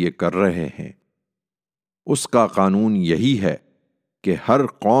کچھ یہ کر رہے ہیں۔ اس کا قانون یہی ہے کہ ہر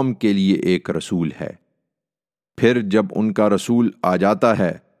قوم کے لیے ایک رسول ہے، پھر جب ان کا رسول آ جاتا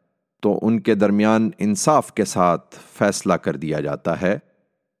ہے تو ان کے درمیان انصاف کے ساتھ فیصلہ کر دیا جاتا ہے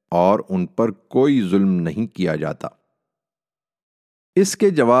اور ان پر کوئی ظلم نہیں کیا جاتا۔ اس کے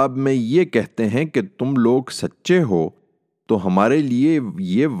جواب میں یہ کہتے ہیں کہ تم لوگ سچے ہو تو ہمارے لیے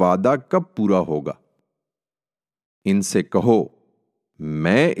یہ وعدہ کب پورا ہوگا؟ ان سے کہو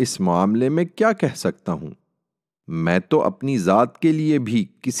میں اس معاملے میں کیا کہہ سکتا ہوں؟ میں تو اپنی ذات کے لیے بھی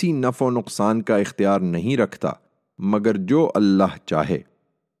کسی نفع و نقصان کا اختیار نہیں رکھتا مگر جو اللہ چاہے۔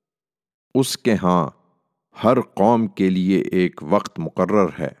 اس کے ہاں ہر قوم کے لیے ایک وقت مقرر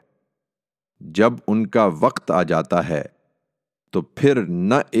ہے، جب ان کا وقت آ جاتا ہے تو پھر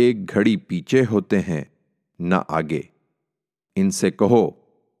نہ ایک گھڑی پیچھے ہوتے ہیں نہ آگے۔ ان سے کہو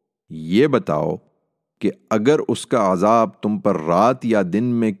یہ بتاؤ کہ اگر اس کا عذاب تم پر رات یا دن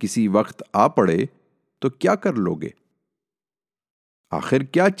میں کسی وقت آ پڑے تو کیا کر لوگے؟ آخر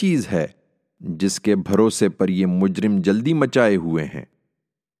کیا چیز ہے جس کے بھروسے پر یہ مجرم جلدی مچائے ہوئے ہیں؟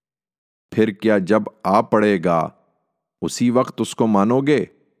 پھر کیا جب آ پڑے گا اسی وقت اس کو مانو گے؟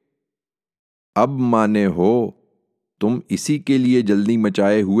 اب مانے ہو تم اسی کے لیے جلدی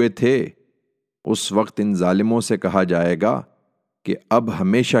مچائے ہوئے تھے۔ اس وقت ان ظالموں سے کہا جائے گا کہ اب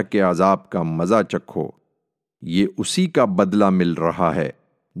ہمیشہ کے عذاب کا مزہ چکھو، یہ اسی کا بدلہ مل رہا ہے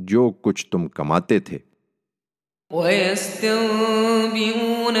جو کچھ تم کماتے تھے۔ وَيَسْتَنبِئُونَكَ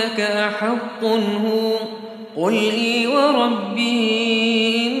أَحَقٌّ هُوَ قُلْ إِي وَرَبِّي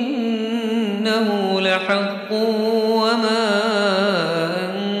إِنَّهُ لَحَقٌّ وَمَا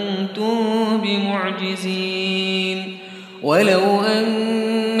أَنتُم بِمُعْجِزِينَ وَلَوْ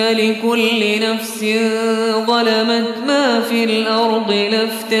أَنَّ لِكُلِّ نَفْسٍ ظَلَمَتْ مَا فِي الْأَرْضِ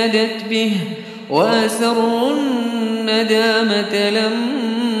لَافْتَدَتْ بِهِ وَأَسَرُّوا النَّدَامَةَ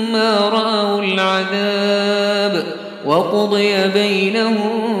لَمَّا رَأَوُا الْعَذَابَ وَقُضِيَ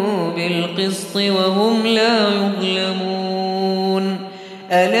بَيْنَهُم بِالْقِسْطِ وَهُمْ لَا يُظْلَمُونَ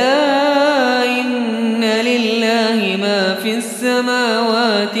أَلَا إِنَّ لِلَّهِ مَا فِي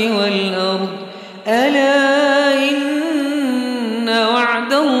السَّمَاوَاتِ وَالْأَرْضِ أَلَا إِنَّ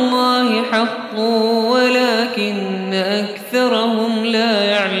وَعْدَ اللَّهِ حَقٌّ وَلَكِنَّ أَكْثَرَهُمْ لَا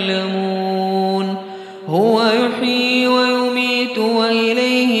يَعْلَمُونَ هُوَ يُحْيِي وَيُمِيتُ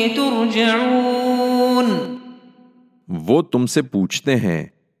وَإِلَيْهِ تُرْجَعُونَ۔ وہ تم سے پوچھتے ہیں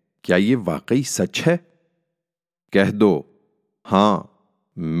کیا یہ واقعی سچ ہے؟ کہہ دو ہاں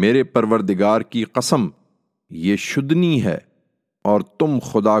میرے پروردگار کی قسم یہ شدنی ہے اور تم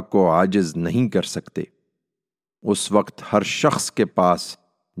خدا کو عاجز نہیں کر سکتے۔ اس وقت ہر شخص کے پاس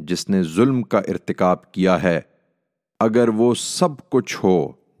جس نے ظلم کا ارتکاب کیا ہے اگر وہ سب کچھ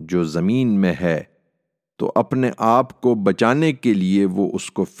ہو جو زمین میں ہے تو اپنے آپ کو بچانے کے لیے وہ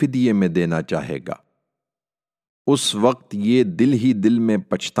اس کو فدیے میں دینا چاہے گا۔ اس وقت یہ دل ہی دل میں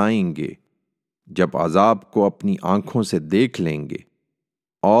پچھتائیں گے جب عذاب کو اپنی آنکھوں سے دیکھ لیں گے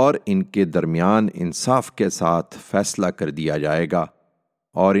اور ان کے درمیان انصاف کے ساتھ فیصلہ کر دیا جائے گا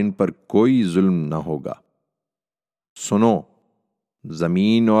اور ان پر کوئی ظلم نہ ہوگا۔ سنو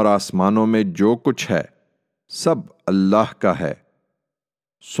زمین اور آسمانوں میں جو کچھ ہے سب اللہ کا ہے،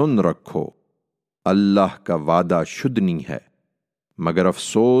 سن رکھو اللہ کا وعدہ شدنی ہے، مگر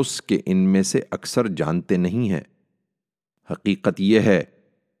افسوس کہ ان میں سے اکثر جانتے نہیں ہیں۔ حقیقت یہ ہے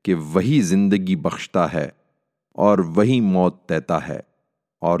کہ وہی زندگی بخشتا ہے اور وہی موت دیتا ہے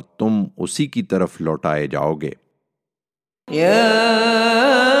اور تم اسی کی طرف لوٹائے جاؤ گے۔ یا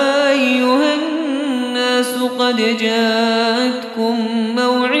ایھا الناس قد جاءتکم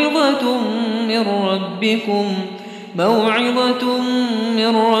موعظة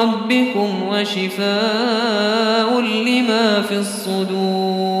من ربكم وشفاء لما في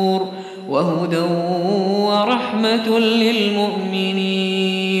الصدور وهدى ورحمة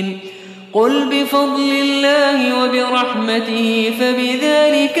للمؤمنين قل بفضل الله وبرحمته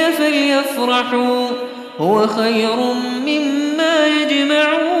فبذلك فليفرحوا هو خير مما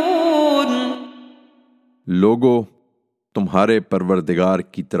يجمعون۔ لوگو تمہارے پروردگار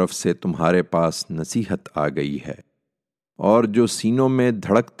کی طرف سے تمہارے پاس نصیحت آ گئی ہے اور جو سینوں میں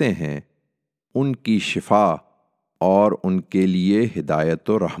دھڑکتے ہیں ان کی شفا اور ان کے لیے ہدایت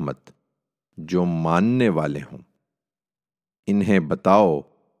و رحمت جو ماننے والے ہوں۔ انہیں بتاؤ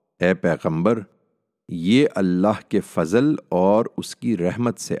اے پیغمبر یہ اللہ کے فضل اور اس کی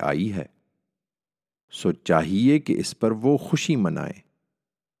رحمت سے آئی ہے، سو چاہیے کہ اس پر وہ خوشی منائیں،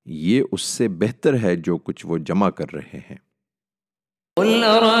 یہ اس سے بہتر ہے جو کچھ وہ جمع کر رہے ہیں۔ قل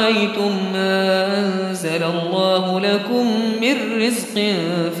أرأيتم ما أنزل الله لكم من رزق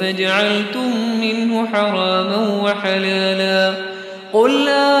فجعلتم منه حراما وحلالا قل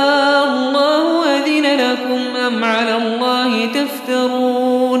الله أذن لكم أم على الله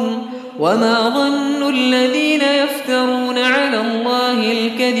تفترون وما ظن الذين يفترون على الله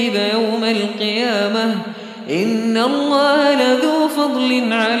الكذب يوم القيامة إن الله لذو فضل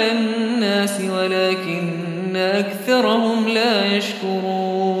على الناس ولكن أكثرهم لا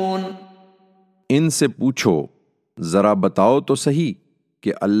يشكرون۔ ان سے پوچھو ذرا بتاؤ تو صحیح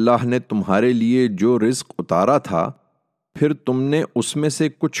کہ اللہ نے تمہارے لیے جو رزق اتارا تھا پھر تم نے اس میں سے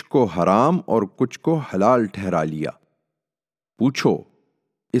کچھ کو حرام اور کچھ کو حلال ٹھہرا لیا۔ پوچھو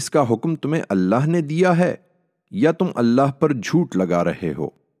اس کا حکم تمہیں اللہ نے دیا ہے یا تم اللہ پر جھوٹ لگا رہے ہو؟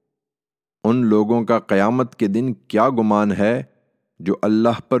 ان لوگوں کا قیامت کے دن کیا گمان ہے جو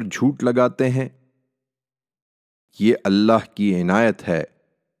اللہ پر جھوٹ لگاتے ہیں؟ یہ اللہ کی عنایت ہے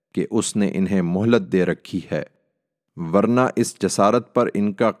کہ اس نے انہیں مہلت دے رکھی ہے، ورنہ اس جسارت پر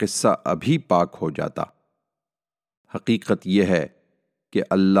ان کا قصہ ابھی پاک ہو جاتا۔ حقیقت یہ ہے کہ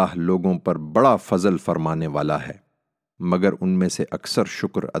اللہ لوگوں پر بڑا فضل فرمانے والا ہے، مگر ان میں سے اکثر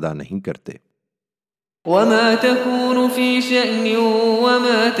شکر ادا نہیں کرتے۔ وما تكون في شأن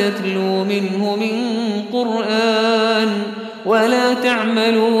وما تتلو منه من قرآن ولا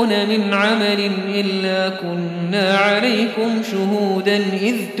تعملون من عمل إلا كنا عليكم شهودا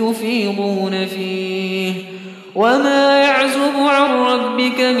إذ تفيضون فيه وما يعزب عن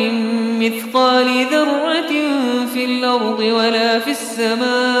ربك من مثقال ذرة في الأرض ولا في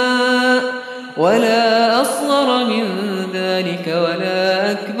السماء ولا أصغر من ذلك ولا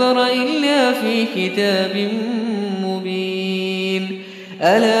أكبر إلا في كتاب مبين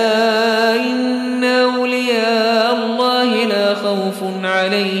ألا إن أولياء الله لا خوف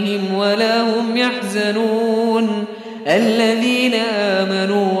عليهم ولا هم يحزنون الذين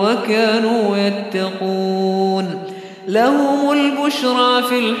آمنوا وكانوا يتقون لهم البشرى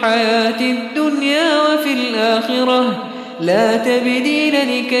في الحياة الدنيا وفي الآخرة لا تبديل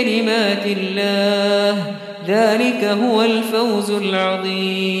لكلمات الله ذلك هو الفوز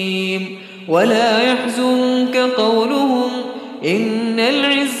العظيم ولا يحزنك قولهم إن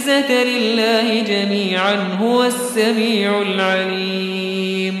العزة لله جميعا هو السميع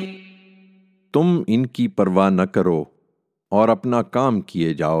العليم۔ تم ان کی پرواہ نہ کرو اور اپنا کام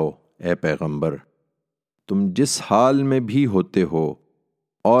کیے جاؤ اے پیغمبر، تم جس حال میں بھی ہوتے ہو،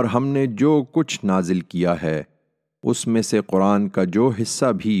 اور ہم نے جو کچھ نازل کیا ہے اس میں سے قرآن کا جو حصہ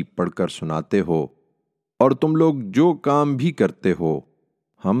بھی پڑھ کر سناتے ہو، اور تم لوگ جو کام بھی کرتے ہو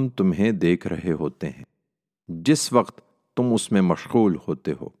ہم تمہیں دیکھ رہے ہوتے ہیں جس وقت تم اس میں مشغول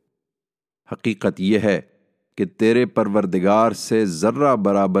ہوتے ہو۔ حقیقت یہ ہے کہ تیرے پروردگار سے ذرہ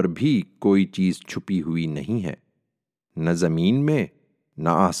برابر بھی کوئی چیز چھپی ہوئی نہیں ہے، نہ زمین میں نہ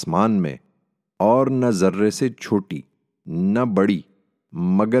آسمان میں، اور نہ ذرے سے چھوٹی نہ بڑی،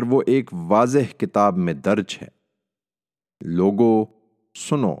 مگر وہ ایک واضح کتاب میں درج ہے۔ لوگو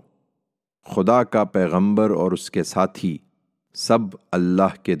سنو، خدا کا پیغمبر اور اس کے ساتھی سب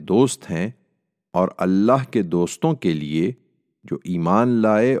اللہ کے دوست ہیں، اور اللہ کے دوستوں کے لیے جو ایمان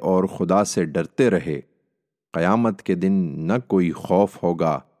لائے اور خدا سے ڈرتے رہے قیامت کے دن نہ کوئی خوف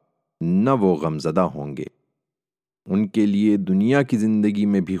ہوگا نہ وہ غمزدہ ہوں گے۔ ان کے لیے دنیا کی زندگی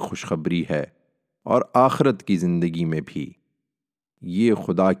میں بھی خوشخبری ہے اور آخرت کی زندگی میں بھی۔ یہ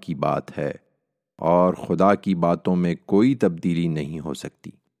خدا کی بات ہے اور خدا کی باتوں میں کوئی تبدیلی نہیں ہو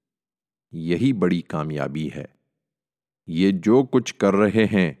سکتی۔ یہی بڑی کامیابی ہے۔ یہ جو کچھ کر رہے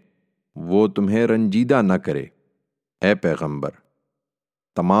ہیں وہ تمہیں رنجیدہ نہ کرے اے پیغمبر،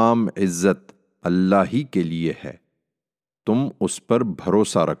 تمام عزت اللہ ہی کے لیے ہے، تم اس پر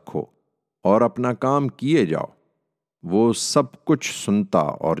بھروسہ رکھو اور اپنا کام کیے جاؤ، وہ سب کچھ سنتا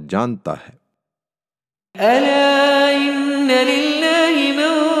اور جانتا ہے۔ ألا إن لله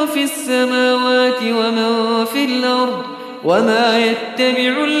من في السماوات ومن في الأرض وما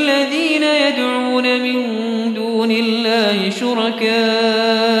يتبع الذين يدعون من دون الله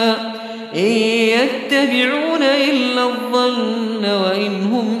شركاء إن يتبعون إلا الظن وإن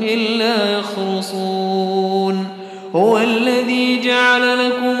هم إلا يخرصون هو الذي جعل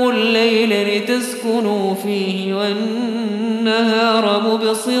لكم الليل لتسكنوا فيه والنهار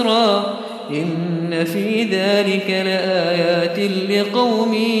مبصرا إن في ذلك لآيات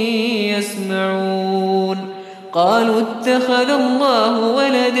لقوم يسمعون قالوا اتخذ الله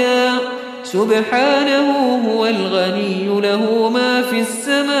ولدا سبحانه هو الغني له ما في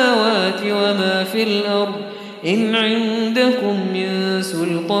السماوات وما في الأرض إن عندكم من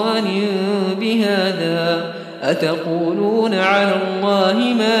سلطان بهذا أتقولون على الله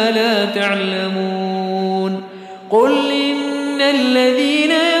ما لا تعلمون قل إن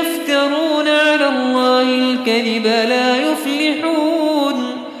الذين يفترون على الله الكذب لا يفلحون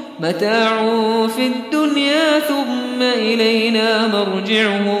متاع في الدنيا ثم إلينا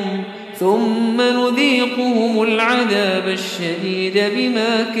مرجعهم ثم نذيقهم العذاب الشديد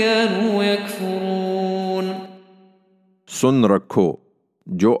بما كانوا يكفرون۔ سن رکھو،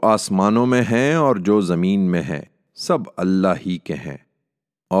 جو آسمانوں میں ہیں اور جو زمین میں ہیں سب اللہ ہی کے ہیں،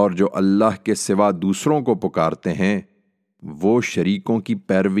 اور جو اللہ کے سوا دوسروں کو پکارتے ہیں وہ شریکوں کی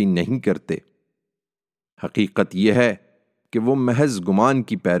پیروی نہیں کرتے۔ حقیقت یہ ہے کہ وہ محض گمان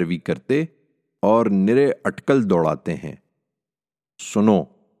کی پیروی کرتے اور نرے اٹکل دوڑاتے ہیں۔ سنو،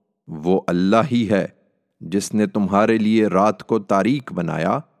 وہ اللہ ہی ہے جس نے تمہارے لیے رات کو تاریک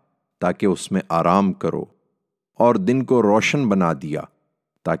بنایا تاکہ اس میں آرام کرو، اور دن کو روشن بنا دیا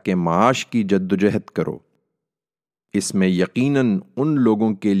تاکہ معاش کی جدوجہد کرو۔ اس میں یقیناً ان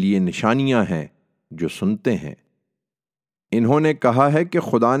لوگوں کے لیے نشانیاں ہیں جو سنتے ہیں۔ انہوں نے کہا ہے کہ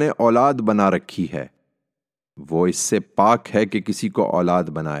خدا نے اولاد بنا رکھی ہے، وہ اس سے پاک ہے کہ کسی کو اولاد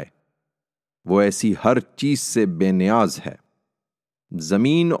بنائے، وہ ایسی ہر چیز سے بے نیاز ہے۔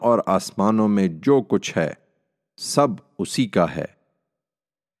 زمین اور آسمانوں میں جو کچھ ہے سب اسی کا ہے،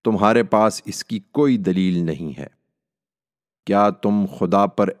 تمہارے پاس اس کی کوئی دلیل نہیں ہے۔ کیا تم خدا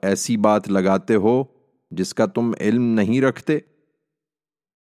پر ایسی بات لگاتے ہو جس کا تم علم نہیں رکھتے؟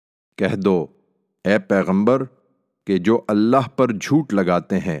 کہہ دو اے پیغمبر کہ جو اللہ پر جھوٹ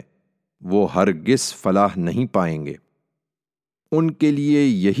لگاتے ہیں وہ ہرگز فلاح نہیں پائیں گے۔ ان کے لیے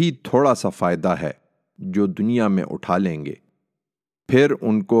یہی تھوڑا سا فائدہ ہے جو دنیا میں اٹھا لیں گے، پھر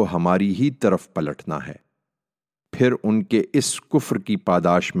ان کو ہماری ہی طرف پلٹنا ہے، پھر ان کے اس کفر کی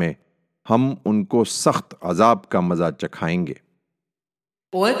پاداش میں ہم ان کو سخت عذاب کا مزہ چکھائیں گے۔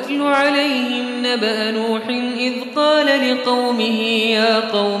 وَاتْلُ عَلَيْهِمْ نَبَأَ نُوحٍ إِذْ قَالَ لِقَوْمِهِ يَا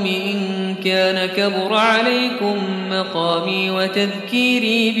قَوْمِ إِن كَانَ كَبُرَ عَلَيْكُمْ مَقَامِي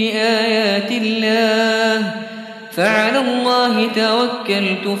وَتَذْكِيرِي بِآيَاتِ اللَّهِ فَعَلَى اللَّهِ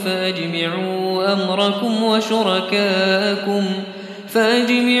تَوَكَّلْتُ فَأَجْمِعُوا أَمْرَكُمْ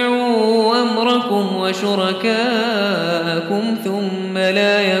وَشُرَكَاءَكُمْ ثُمَّ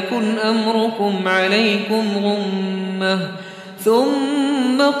لَا يَكُنْ أَمْرُكُمْ عَلَيْكُمْ غُمَّةً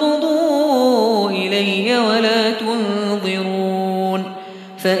ثُمَّ قُضُوا إِلَيَّ وَلَا تُنظِرُونَ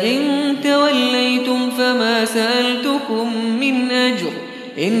فَإِن تَوَلَّيْتُمْ فَمَا سَأَلْتُكُمْ مِنْ أَجْرٍ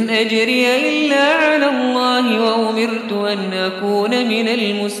إِنْ أَجْرِيَ إِلَّا عَلَى اللَّهِ وَأُمِرْتُ أَنْ أَكُونَ مِنَ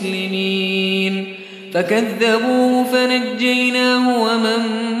الْمُسْلِمِينَ فَكَذَّبُوهُ فَنَجَّيْنَاهُ وَمَن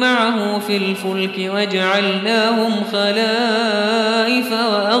مَّعَهُ فِي الْفُلْكِ وَجَعَلْنَاهُمْ خَلَائِفَ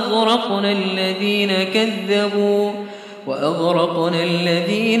وَأَغْرَقْنَا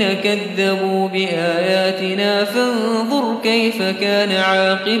الَّذِينَ كَذَّبُوا بِآيَاتِنَا فَانظُرْ كَيْفَ كَانَ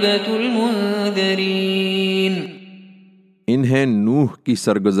عَاقِبَةُ الْمُنذَرِينَ۔ انہیں نوح کی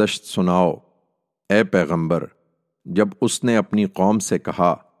سرگزشت سناؤ اے پیغمبر، جب اس نے اپنی قوم سے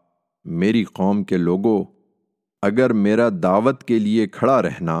کہا، میری قوم کے لوگو، اگر میرا دعوت کے لیے کھڑا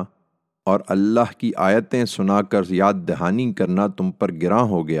رہنا اور اللہ کی آیتیں سنا کر یاد دہانی کرنا تم پر گراں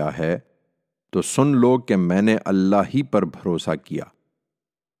ہو گیا ہے تو سن لو کہ میں نے اللہ ہی پر بھروسہ کیا،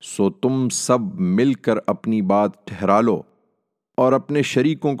 سو تم سب مل کر اپنی بات ٹھہرا لو اور اپنے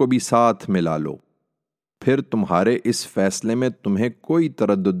شریکوں کو بھی ساتھ ملا لو، پھر تمہارے اس فیصلے میں تمہیں کوئی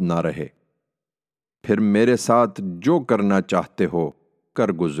تردد نہ رہے، پھر میرے ساتھ جو کرنا چاہتے ہو کر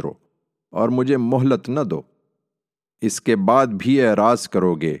گزرو اور مجھے مہلت نہ دو۔ اس کے بعد بھی اعراض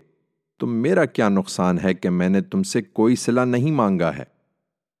کرو گے تو میرا کیا نقصان ہے کہ میں نے تم سے کوئی صلہ نہیں مانگا ہے؟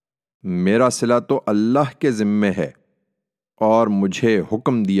 میرا صلہ تو اللہ کے ذمے ہے، اور مجھے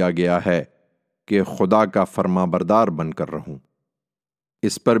حکم دیا گیا ہے کہ خدا کا فرما بردار بن کر رہوں۔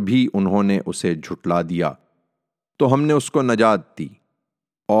 اس پر بھی انہوں نے اسے جھٹلا دیا تو ہم نے اس کو نجات دی،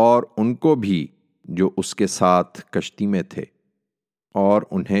 اور ان کو بھی جو اس کے ساتھ کشتی میں تھے، اور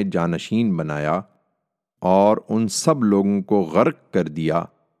انہیں جانشین بنایا، اور ان سب لوگوں کو غرق کر دیا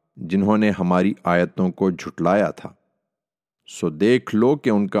جنہوں نے ہماری آیتوں کو جھٹلایا تھا۔ سو دیکھ لو کہ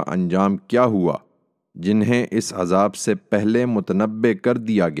ان کا انجام کیا ہوا جنہیں اس عذاب سے پہلے متنبع کر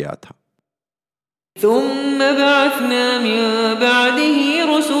دیا گیا تھا۔ ثم بعثنا من بعده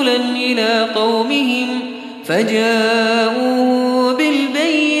رسلا إلى قومهم فجاءوا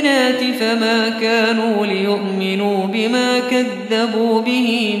بالبينات فما كانوا ليؤمنوا بما كذبوا به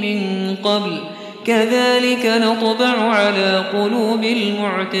من قبل كذلك نطبع على قلوب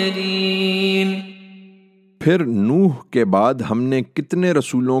المعتدين۔ پھر نوح کے بعد ہم نے کتنے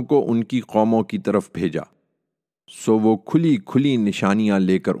رسولوں کو ان کی قوموں کی طرف بھیجا، سو وہ کھلی کھلی نشانیاں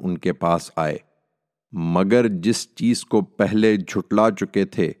لے کر ان کے پاس آئے، مگر جس چیز کو پہلے جھٹلا چکے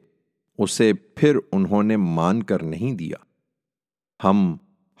تھے اسے پھر انہوں نے مان کر نہیں دیا۔ ہم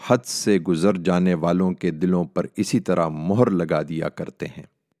حد سے گزر جانے والوں کے دلوں پر اسی طرح مہر لگا دیا کرتے ہیں۔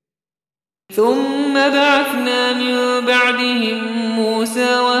 ثم بعثنا من بعدهم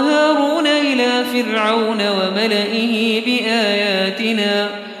موسى وهارون إلى فرعون وملئه بآياتنا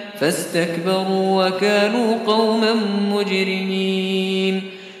فاستكبروا وكانوا قوما مجرمين،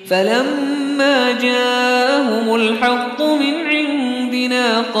 فلما جاءهم الحق من عندنا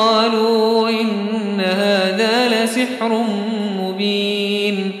قالوا إن هذا لسحر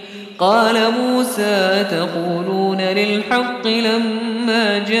مبين، قال موسى تقولون للحق لما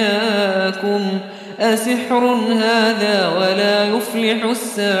جاءكم أسحر هذا ولا يفلح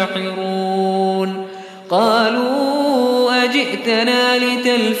الساحرون، قالوا أجئتنا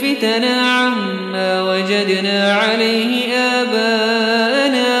لتلفتنا عما وجدنا عليه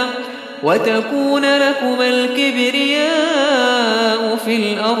آباءنا وتكون لكما الكبرياء في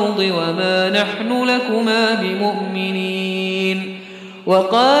الأرض وما نحن لكما بمؤمنين،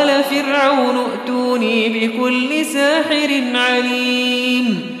 وقال فرعون ائتوني بكل ساحر عليم،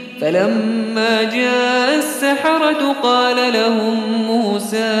 فلما جاء السحرة قال لهم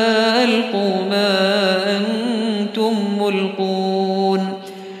موسى ألقوا ما أنتم ملقون،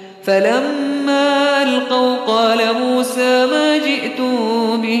 فلما ألقوا قال موسى ما جئتم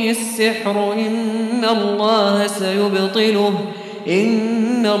به السحر إن الله سيبطله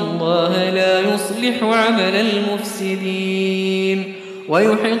إن الله لا يصلح عمل المفسدين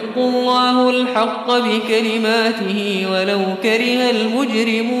ويحق الله الحق بكلماته ولو كره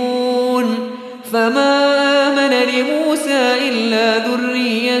المجرمون، فما آمن لموسى إلا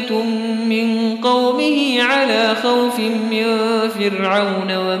ذرية من قومه على خوف من فرعون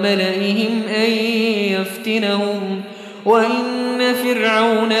وملئهم أن يفتنهم وإن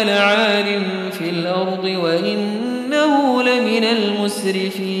فرعون لعال في الأرض وإنه لمن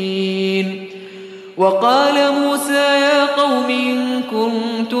المسرفين، وقال موسى يا قوم إن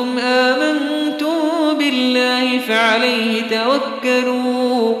كنتم آمنتم بالله فعليه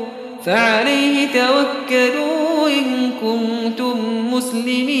توكلوا إن كنتم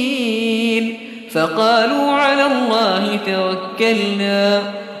مسلمين، فقالوا على الله توكلنا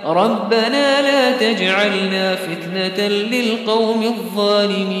ربنا لا تجعلنا فتنة للقوم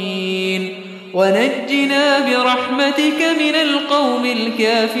الظالمين ونجنا برحمتك من القوم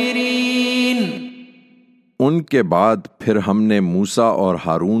الكافرين۔ ان کے بعد پھر ہم نے موسیٰ اور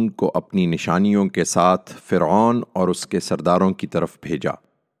ہارون کو اپنی نشانیوں کے ساتھ فرعون اور اس کے سرداروں کی طرف بھیجا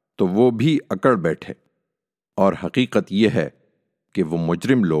تو وہ بھی اکڑ بیٹھے، اور حقیقت یہ ہے کہ وہ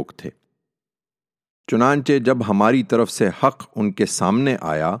مجرم لوگ تھے۔ چنانچہ جب ہماری طرف سے حق ان کے سامنے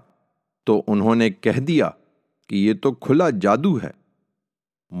آیا تو انہوں نے کہہ دیا کہ یہ تو کھلا جادو ہے۔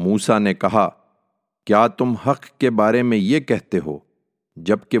 موسیٰ نے کہا کیا تم حق کے بارے میں یہ کہتے ہو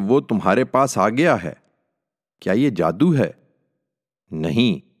جبکہ وہ تمہارے پاس آ گیا ہے؟ کیا یہ جادو ہے؟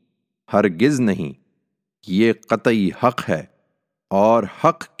 نہیں، ہرگز نہیں، یہ قطعی حق ہے، اور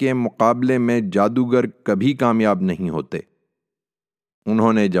حق کے مقابلے میں جادوگر کبھی کامیاب نہیں ہوتے۔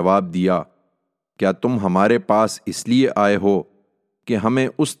 انہوں نے جواب دیا کیا تم ہمارے پاس اس لیے آئے ہو کہ ہمیں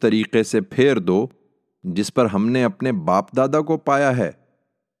اس طریقے سے پھیر دو جس پر ہم نے اپنے باپ دادا کو پایا ہے،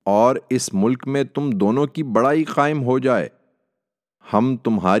 اور اس ملک میں تم دونوں کی بڑائی قائم ہو جائے؟ ہم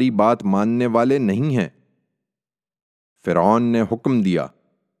تمہاری بات ماننے والے نہیں ہیں۔ فرعون نے حکم دیا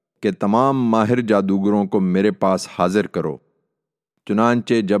کہ تمام ماہر جادوگروں کو میرے پاس حاضر کرو۔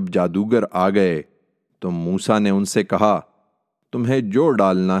 چنانچہ جب جادوگر آ گئے تو موسیٰ نے ان سے کہا تمہیں جو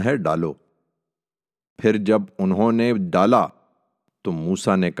ڈالنا ہے ڈالو۔ پھر جب انہوں نے ڈالا تو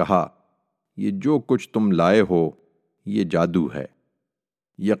موسیٰ نے کہا یہ جو کچھ تم لائے ہو یہ جادو ہے،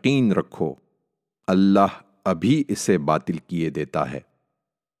 یقین رکھو اللہ ابھی اسے باطل کیے دیتا ہے،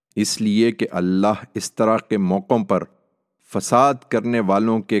 اس لیے کہ اللہ اس طرح کے موقعوں پر فساد کرنے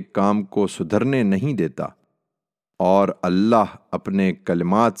والوں کے کام کو سدھرنے نہیں دیتا، اور اللہ اپنے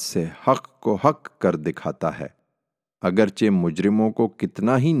کلمات سے حق کو حق کر دکھاتا ہے اگرچہ مجرموں کو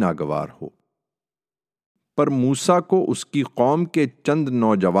کتنا ہی ناگوار ہو۔ پر موسیٰ کو اس کی قوم کے چند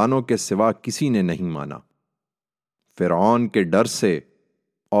نوجوانوں کے سوا کسی نے نہیں مانا، فرعون کے ڈر سے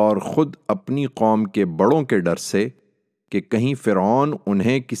اور خود اپنی قوم کے بڑوں کے ڈر سے کہ کہیں فرعون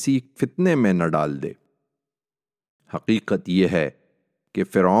انہیں کسی فتنے میں نہ ڈال دے۔ حقیقت یہ ہے کہ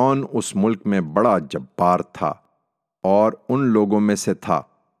فرعون اس ملک میں بڑا جبار تھا اور ان لوگوں میں سے تھا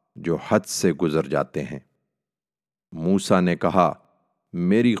جو حد سے گزر جاتے ہیں۔ موسیٰ نے کہا،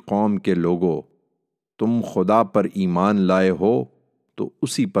 میری قوم کے لوگو، تم خدا پر ایمان لائے ہو تو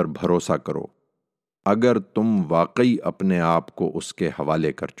اسی پر بھروسہ کرو، اگر تم واقعی اپنے آپ کو اس کے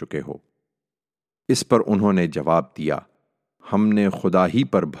حوالے کر چکے ہو۔ اس پر انہوں نے جواب دیا، ہم نے خدا ہی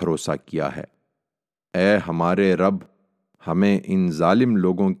پر بھروسہ کیا ہے۔ اے ہمارے رب، ہمیں ان ظالم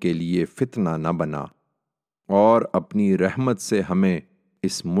لوگوں کے لیے فتنہ نہ بنا، اور اپنی رحمت سے ہمیں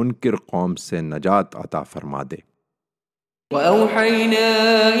اس منکر قوم سے نجات عطا فرما دے۔ وَأَوْحَيْنَا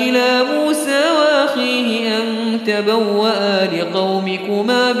إِلَى مُوسَى وَأَخِيهِ أَن تَبَوَّآ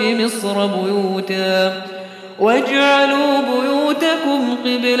لِقَوْمِكُمَا بِمِصْرَ بُيُوتًا وَاجْعَلُوا بُيُوتَكُمْ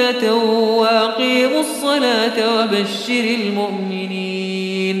قِبْلَةً وَأَقِيمُوا الصَّلَاةَ وَبَشِّرِ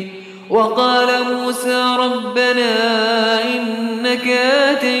الْمُؤْمِنِينَ وقال موسى ربنا إنك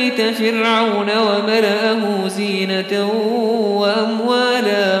آتيت فرعون وملأه زينة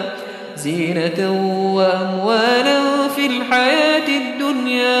وأموالا في الحياة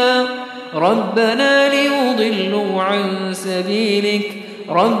الدنيا ربنا ليضلوا عن سبيلك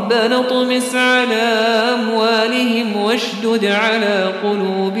ربنا اطمس على أموالهم واشدد على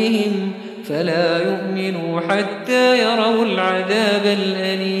قلوبهم فلا يؤمنوا حتى يروا العذاب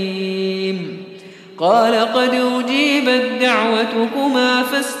الأليم قال قد أجيبت دعوتكما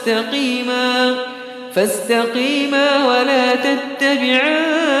فاستقيما ولا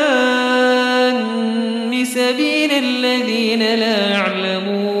تتبعان سبيل الذين لا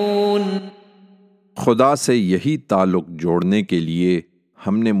يعلمون۔ خدا سے یہی تعلق جوڑنے کے لیے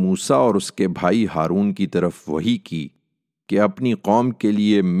ہم نے موسیٰ اور اس کے بھائی ہارون کی طرف وحی کی کہ اپنی قوم کے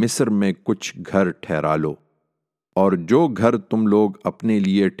لیے مصر میں کچھ گھر ٹھہرا لو، اور جو گھر تم لوگ اپنے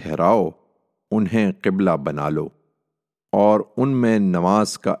لیے ٹھہراؤ انہیں قبلہ بنا لو، اور ان میں نماز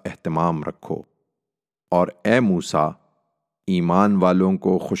کا اہتمام رکھو، اور اے موسیٰ، ایمان والوں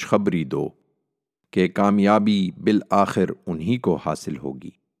کو خوشخبری دو کہ کامیابی بالآخر انہی کو حاصل ہوگی۔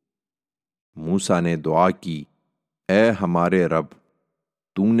 موسیٰ نے دعا کی، اے ہمارے رب،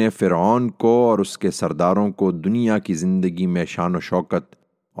 تو نے فرعون کو اور اس کے سرداروں کو دنیا کی زندگی میں شان و شوکت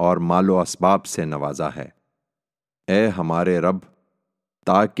اور مال و اسباب سے نوازا ہے۔ اے ہمارے رب،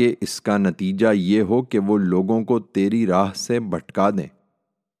 تاکہ اس کا نتیجہ یہ ہو کہ وہ لوگوں کو تیری راہ سے بھٹکا دیں۔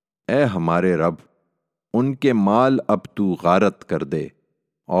 اے ہمارے رب، ان کے مال اب تو غارت کر دے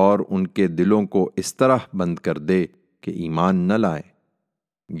اور ان کے دلوں کو اس طرح بند کر دے کہ ایمان نہ لائیں،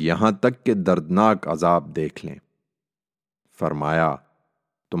 یہاں تک کہ دردناک عذاب دیکھ لیں۔ فرمایا،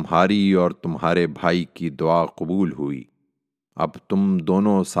 تمہاری اور تمہارے بھائی کی دعا قبول ہوئی، اب تم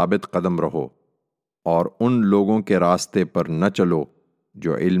دونوں ثابت قدم رہو اور ان لوگوں کے راستے پر نہ چلو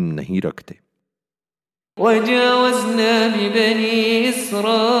جو علم نہیں رکھتے۔ وَجَاوَزْنَا بِبَنِي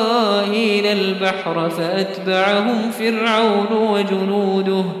إِسْرَائِيلَ الْبَحْرَ فَأَتْبَعَهُمْ فِرْعَوْنُ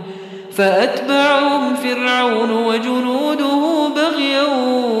وَجُنُودُهُ بَغْيًا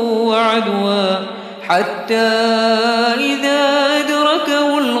وَعَدْوًا حَتَّى إِذَا أَدْرَكَهُ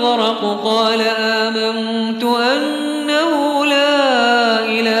الْغَرَقُ قَالَ آمَنْتُ أَنَّهُ لَا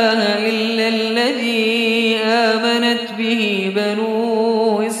إِلَهَ إِلَّا الَّذِي آمَنَتْ بِهِ بَنُو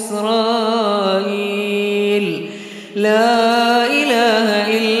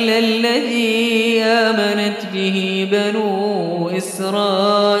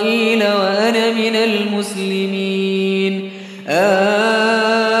إسرائيل وأنا من المسلمين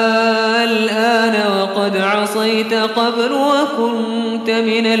الآن وقد عصيت قبل وكنت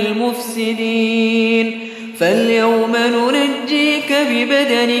من المفسدين فاليوم ننجيك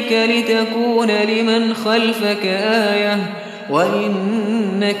ببدنك لتكون لمن خلفك آية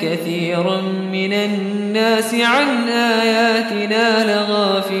وَإِنَّ كَثِيرًا مِّنَ النَّاسِ عَنْ آيَاتِنَا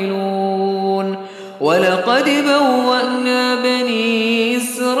لَغَافِلُونَ وَلَقَدْ بَوَّأْنَا بَنِي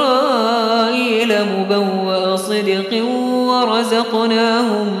إِسْرَائِيلَ مُبَوَّأَ صِدْقٍ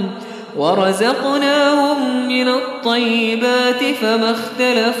وَرَزَقْنَاهُمْ مِنَ الطَّيِّبَاتِ فَمَا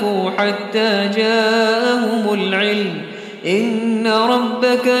اخْتَلَفُوا حَتَّى جَاءَهُمُ الْعِلْمُ إِنَّ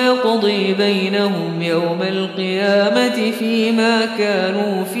رَبَّكَ يَقْضِي بَيْنَهُمْ يَوْمَ الْقِيَامَةِ فِيمَا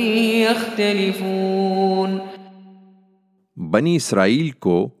كَانُوا فِيهِ يَخْتَلِفُونَ۔ بنی اسرائیل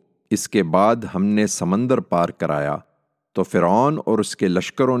کو اس کے بعد ہم نے سمندر پار کرایا تو فرعون اور اس کے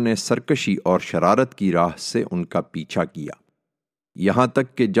لشکروں نے سرکشی اور شرارت کی راہ سے ان کا پیچھا کیا، یہاں تک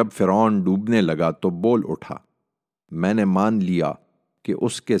کہ جب فرعون ڈوبنے لگا تو بول اٹھا، میں نے مان لیا کہ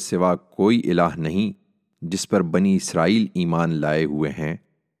اس کے سوا کوئی الہ نہیں جس پر بنی اسرائیل ایمان لائے ہوئے ہیں،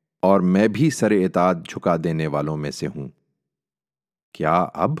 اور میں بھی سر اطاعت جھکا دینے والوں میں سے ہوں۔ کیا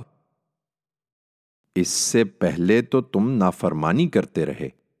اب؟ اس سے پہلے تو تم نافرمانی کرتے رہے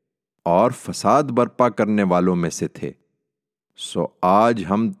اور فساد برپا کرنے والوں میں سے تھے، سو آج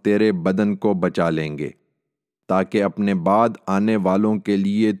ہم تیرے بدن کو بچا لیں گے تاکہ اپنے بعد آنے والوں کے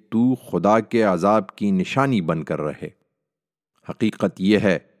لیے تو خدا کے عذاب کی نشانی بن کر رہے۔ حقیقت یہ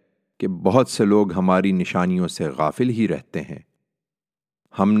ہے کہ بہت سے لوگ ہماری نشانیوں سے غافل ہی رہتے ہیں۔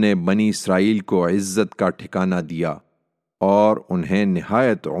 ہم نے بنی اسرائیل کو عزت کا ٹھکانہ دیا اور انہیں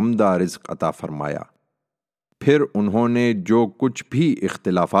نہایت عمدہ رزق عطا فرمایا۔ پھر انہوں نے جو کچھ بھی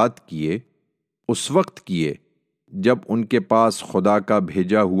اختلافات کیے اس وقت کیے جب ان کے پاس خدا کا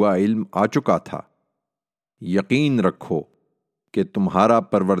بھیجا ہوا علم آ چکا تھا۔ یقین رکھو کہ تمہارا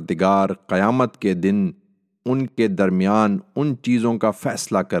پروردگار قیامت کے دن ان کے درمیان ان چیزوں کا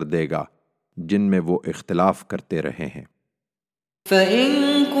فیصلہ کر دے گا جن میں وہ اختلاف کرتے رہے ہیں۔ فَإِن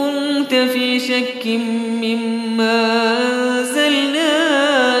كُنتَ فِي شَكٍّ مِّمَّا أَنزَلْنَا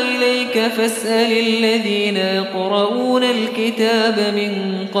إِلَيْكَ فَاسْأَلِ الَّذِينَ يَقْرَؤُونَ الْكِتَابَ مِن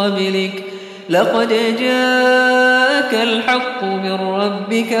قَبْلِكَ لَقَدْ جَاءَكَ الْحَقُّ مِن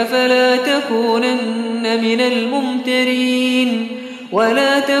رَّبِّكَ فَلَا تَكُونَنَّ مِنَ الْمُمْتَرِينَ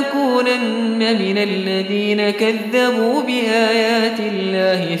وَلَا تَكُونَنَّ مِنَ الَّذِينَ كَذَّبُوا بِآيَاتِ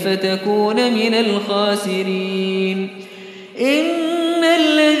اللَّهِ فَتَكُونَ مِنَ الْخَاسِرِينَ إِنَّ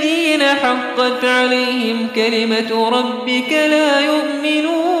الَّذِينَ حَقَّتْ عَلَيْهِمْ كَلِمَةُ رَبِّكَ لَا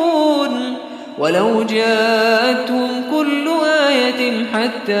يُؤْمِنُونَ وَلَوْ جَاءَتْهُمْ كُلُّ آيَةٍ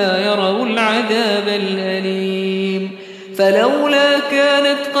حَتَّى يَرَوْا الْعَذَابَ الْأَلِيمَ فَلَوْلَا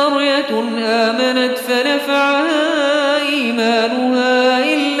كَانَتْ قَرْيَةٌ آمَنَتْ فَنَفَعَهَا إِيمَانُهَا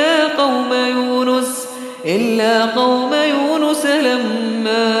إِلَّا قَوْمَ يُونُسَ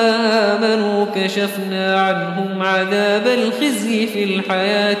لَمَّا آمَنُوا كَشَفْنَا عَنْهُمْ عَذَابَ الْخِزْيِ فِي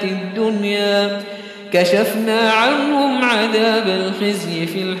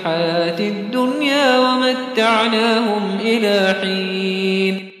الْحَيَاةِ الدُّنْيَا وَمَتَّعْنَاهُمْ إِلَى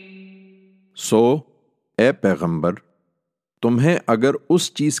حِينٍ۔ سو اے پیغمبر، تمہیں اگر اس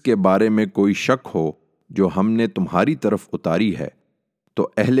چیز کے بارے میں کوئی شک ہو جو ہم نے تمہاری طرف اتاری ہے تو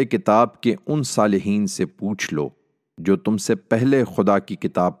اہل کتاب کے ان صالحین سے پوچھ لو جو تم سے پہلے خدا کی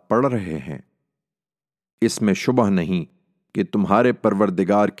کتاب پڑھ رہے ہیں۔ اس میں شبہ نہیں کہ تمہارے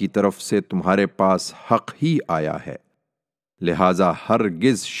پروردگار کی طرف سے تمہارے پاس حق ہی آیا ہے، لہٰذا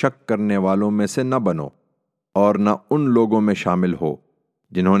ہرگز شک کرنے والوں میں سے نہ بنو اور نہ ان لوگوں میں شامل ہو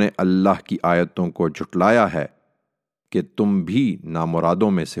جنہوں نے اللہ کی آیتوں کو جھٹلایا ہے کہ تم بھی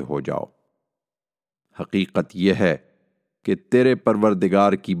نامرادوں میں سے ہو جاؤ۔ حقیقت یہ ہے کہ تیرے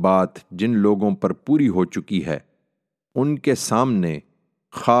پروردگار کی بات جن لوگوں پر پوری ہو چکی ہے ان کے سامنے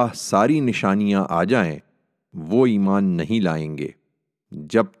خواہ ساری نشانیاں آ جائیں وہ ایمان نہیں لائیں گے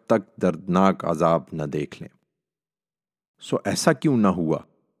جب تک دردناک عذاب نہ دیکھ لیں۔ سو ایسا کیوں نہ ہوا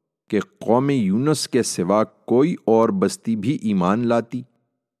کہ قوم یونس کے سوا کوئی اور بستی بھی ایمان لاتی،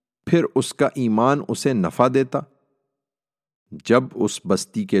 پھر اس کا ایمان اسے نفع دیتا؟ جب اس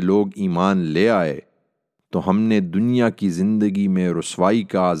بستی کے لوگ ایمان لے آئے تو ہم نے دنیا کی زندگی میں رسوائی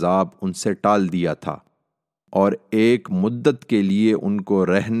کا عذاب ان سے ٹال دیا تھا اور ایک مدت کے لیے ان کو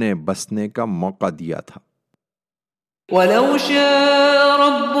رہنے بسنے کا موقع دیا تھا۔ وَلَوْ شَاءَ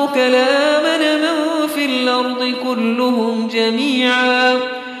رَبُّكَ لَآمَنَ مَن فِي الْأَرْضِ كُلُّهُمْ جَمِيعًا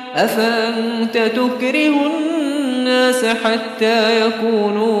أَفَأَنتَ تُكْرِهُ النَّاسَ حَتَّى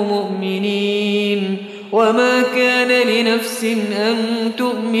يَكُونُوا مُؤْمِنِينَ وَمَا كَانَ لِنَفْسٍ أَن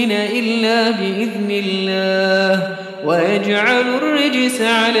تُؤْمِنَ إِلَّا بِإِذْنِ اللَّهِ وَيَجْعَلُ الرِّجْسَ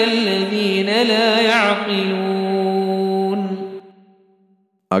عَلَى الَّذِينَ لَا يَعْقِلُونَ۔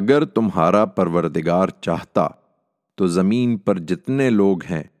 اگر تمہارا پروردگار چاہتا تو زمین پر جتنے لوگ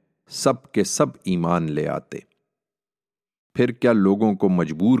ہیں سب کے سب ایمان لے آتے، پھر کیا لوگوں کو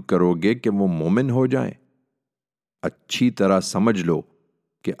مجبور کرو گے کہ وہ مومن ہو جائیں؟ اچھی طرح سمجھ لو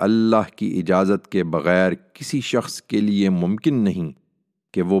کہ اللہ کی اجازت کے بغیر کسی شخص کے لیے ممکن نہیں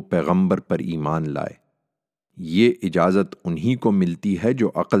کہ وہ پیغمبر پر ایمان لائے۔ یہ اجازت انہی کو ملتی ہے جو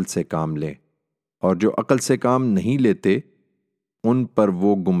عقل سے کام لیں، اور جو عقل سے کام نہیں لیتے ان پر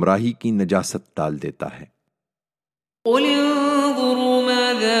وہ گمراہی کی نجاست ڈال دیتا ہے۔ قُلِ انظُرُوا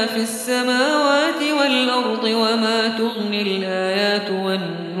مَاذَا فِي السَّمَاوَاتِ وَالْأَرْضِ وَمَا تُغْنِي الْآيَاتُ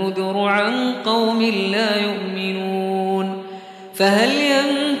وَالنُّذُرُ عَن قَوْمٍ لَّا يُؤْمِنُونَ فَهَلْ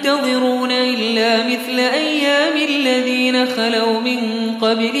يَنتَظِرُونَ إِلَّا مِثْلَ أَيَّامِ الَّذِينَ خَلَوْا مِن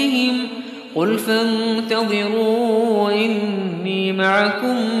قَبْلِهِمْ قُلْ فَانتَظِرُوا إِنِّي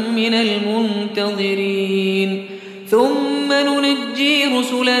مَعَكُم مِّنَ الْمُنتَظِرِينَ ثُمَّ نُنَجِّي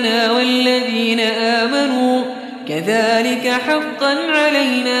رُسُلَنَا وَالَّذِينَ آمَنُوا كَذَلِكَ حَقًّا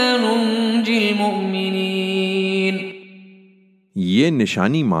عَلَيْنَا نُنجِي الْمُؤْمِنِينَ۔ یہ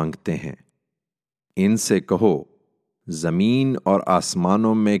نشانی مانگتے ہیں، ان سے کہو زمین اور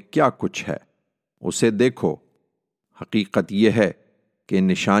آسمانوں میں کیا کچھ ہے اسے دیکھو، حقیقت یہ ہے کہ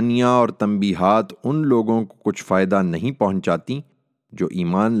نشانیاں اور تنبیہات ان لوگوں کو کچھ فائدہ نہیں پہنچاتی جو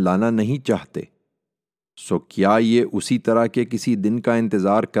ایمان لانا نہیں چاہتے۔ سو کیا یہ اسی طرح کے کسی دن کا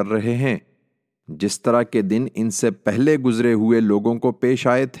انتظار کر رہے ہیں جس طرح کے دن ان سے پہلے گزرے ہوئے لوگوں کو پیش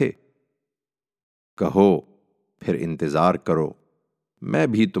آئے تھے؟ کہو پھر انتظار کرو، میں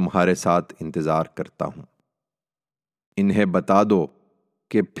بھی تمہارے ساتھ انتظار کرتا ہوں۔ انہیں بتا دو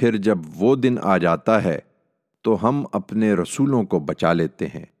کہ پھر جب وہ دن آ جاتا ہے تو ہم اپنے رسولوں کو بچا لیتے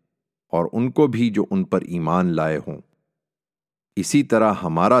ہیں اور ان کو بھی جو ان پر ایمان لائے ہوں۔ اسی طرح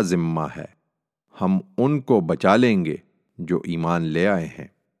ہمارا ذمہ ہے، ہم ان کو بچا لیں گے جو ایمان لے آئے ہیں۔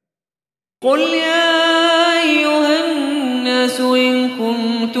 قل يا أيها الناس إن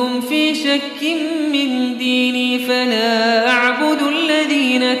كنتم في شك من ديني فلا أعبد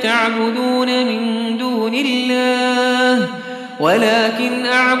الذين تعبدون من دون الله ولكن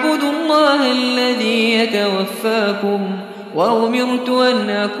أعبد الله الذي يتوفاكم وأمرت أن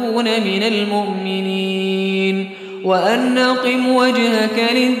أكون من المؤمنين وأن أقم وجهك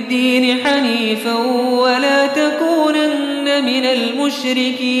للدين حنيفا ولا تكونن من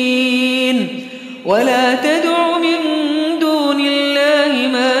المشركين ولا تدع من دون الله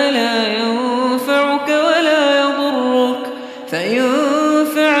ما لا ينفعك ولا يضرك فإن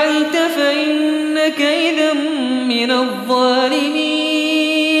فعلت فإنك إذا من الظالمين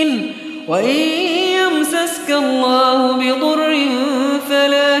وإن يمسسك الله بضر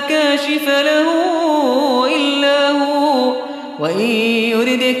فلا كاشف له إلا هو وإن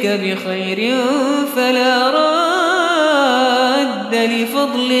يردك بخير فلا راد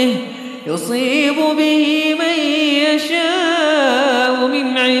لفضله يصيب به من يشاء من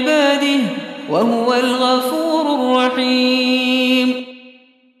عباده وهو الغفور الرحيم۔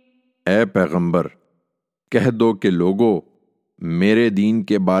 اے پیغمبر، کہہ دو کہ لوگو، میرے دین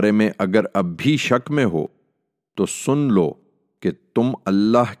کے بارے میں اگر اب بھی شک میں ہو تو سن لو کہ تم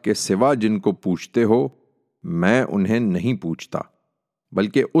اللہ کے سوا جن کو پوچھتے ہو میں انہیں نہیں پوچھتا،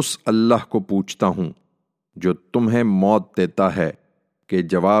 بلکہ اس اللہ کو پوچھتا ہوں جو تمہیں موت دیتا ہے کہ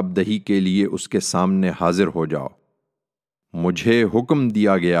جواب دہی کے لیے اس کے سامنے حاضر ہو جاؤ۔ مجھے حکم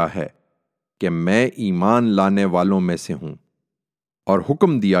دیا گیا ہے کہ میں ایمان لانے والوں میں سے ہوں، اور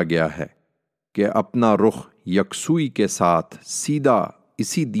حکم دیا گیا ہے کہ اپنا رخ یکسوئی کے ساتھ سیدھا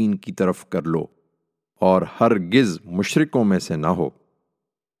اسی دین کی طرف کر لو اور ہرگز مشرکوں میں سے نہ ہو،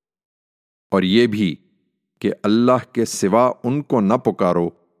 اور یہ بھی کہ اللہ کے سوا ان کو نہ پکارو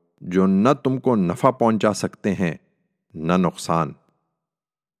جو نہ تم کو نفع پہنچا سکتے ہیں نہ نقصان۔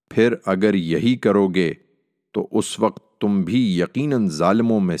 پھر اگر یہی کرو گے تو اس وقت تم بھی یقیناً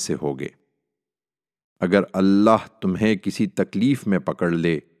ظالموں میں سے ہوگے۔ اگر اللہ تمہیں کسی تکلیف میں پکڑ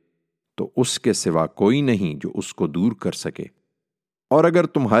لے تو اس کے سوا کوئی نہیں جو اس کو دور کر سکے، اور اگر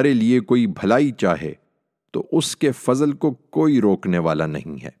تمہارے لیے کوئی بھلائی چاہے تو اس کے فضل کو کوئی روکنے والا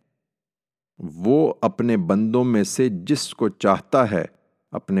نہیں ہے۔ وہ اپنے بندوں میں سے جس کو چاہتا ہے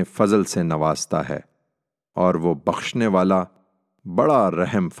اپنے فضل سے نوازتا ہے، اور وہ بخشنے والا بڑا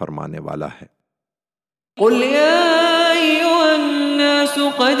رحم فرمانے والا ہے۔ قل يا أيها الناس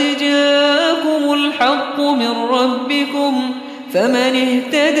قد جاءكم الحق من ربكم فمن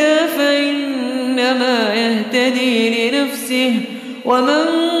اهتدى فإنما يهتدي لنفسه ومن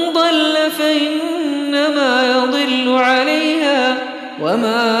ضل فإنما يضل عليها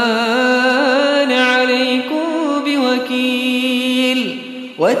وما أنا عليكم بوكيل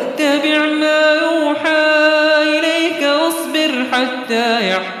واتبع ما يوحى إليك واصبر حتى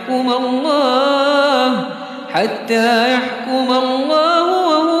يحكم الله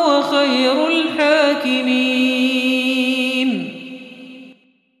وهو خير الحاكمين۔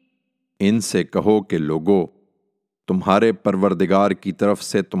 ان سے کہو کہ لوگو، تمہارے پروردگار کی طرف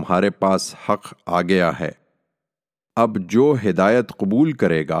سے تمہارے پاس حق آ گیا ہے، اب جو ہدایت قبول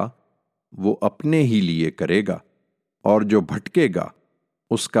کرے گا وہ اپنے ہی لیے کرے گا، اور جو بھٹکے گا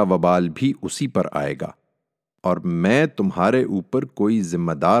اس کا وبال بھی اسی پر آئے گا، اور میں تمہارے اوپر کوئی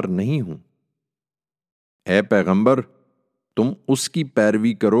ذمہ دار نہیں ہوں۔ اے پیغمبر، تم اس کی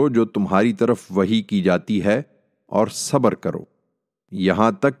پیروی کرو جو تمہاری طرف وحی کی جاتی ہے، اور صبر کرو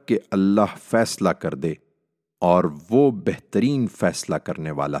یہاں تک کہ اللہ فیصلہ کر دے، اور وہ بہترین فیصلہ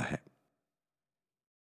کرنے والا ہے۔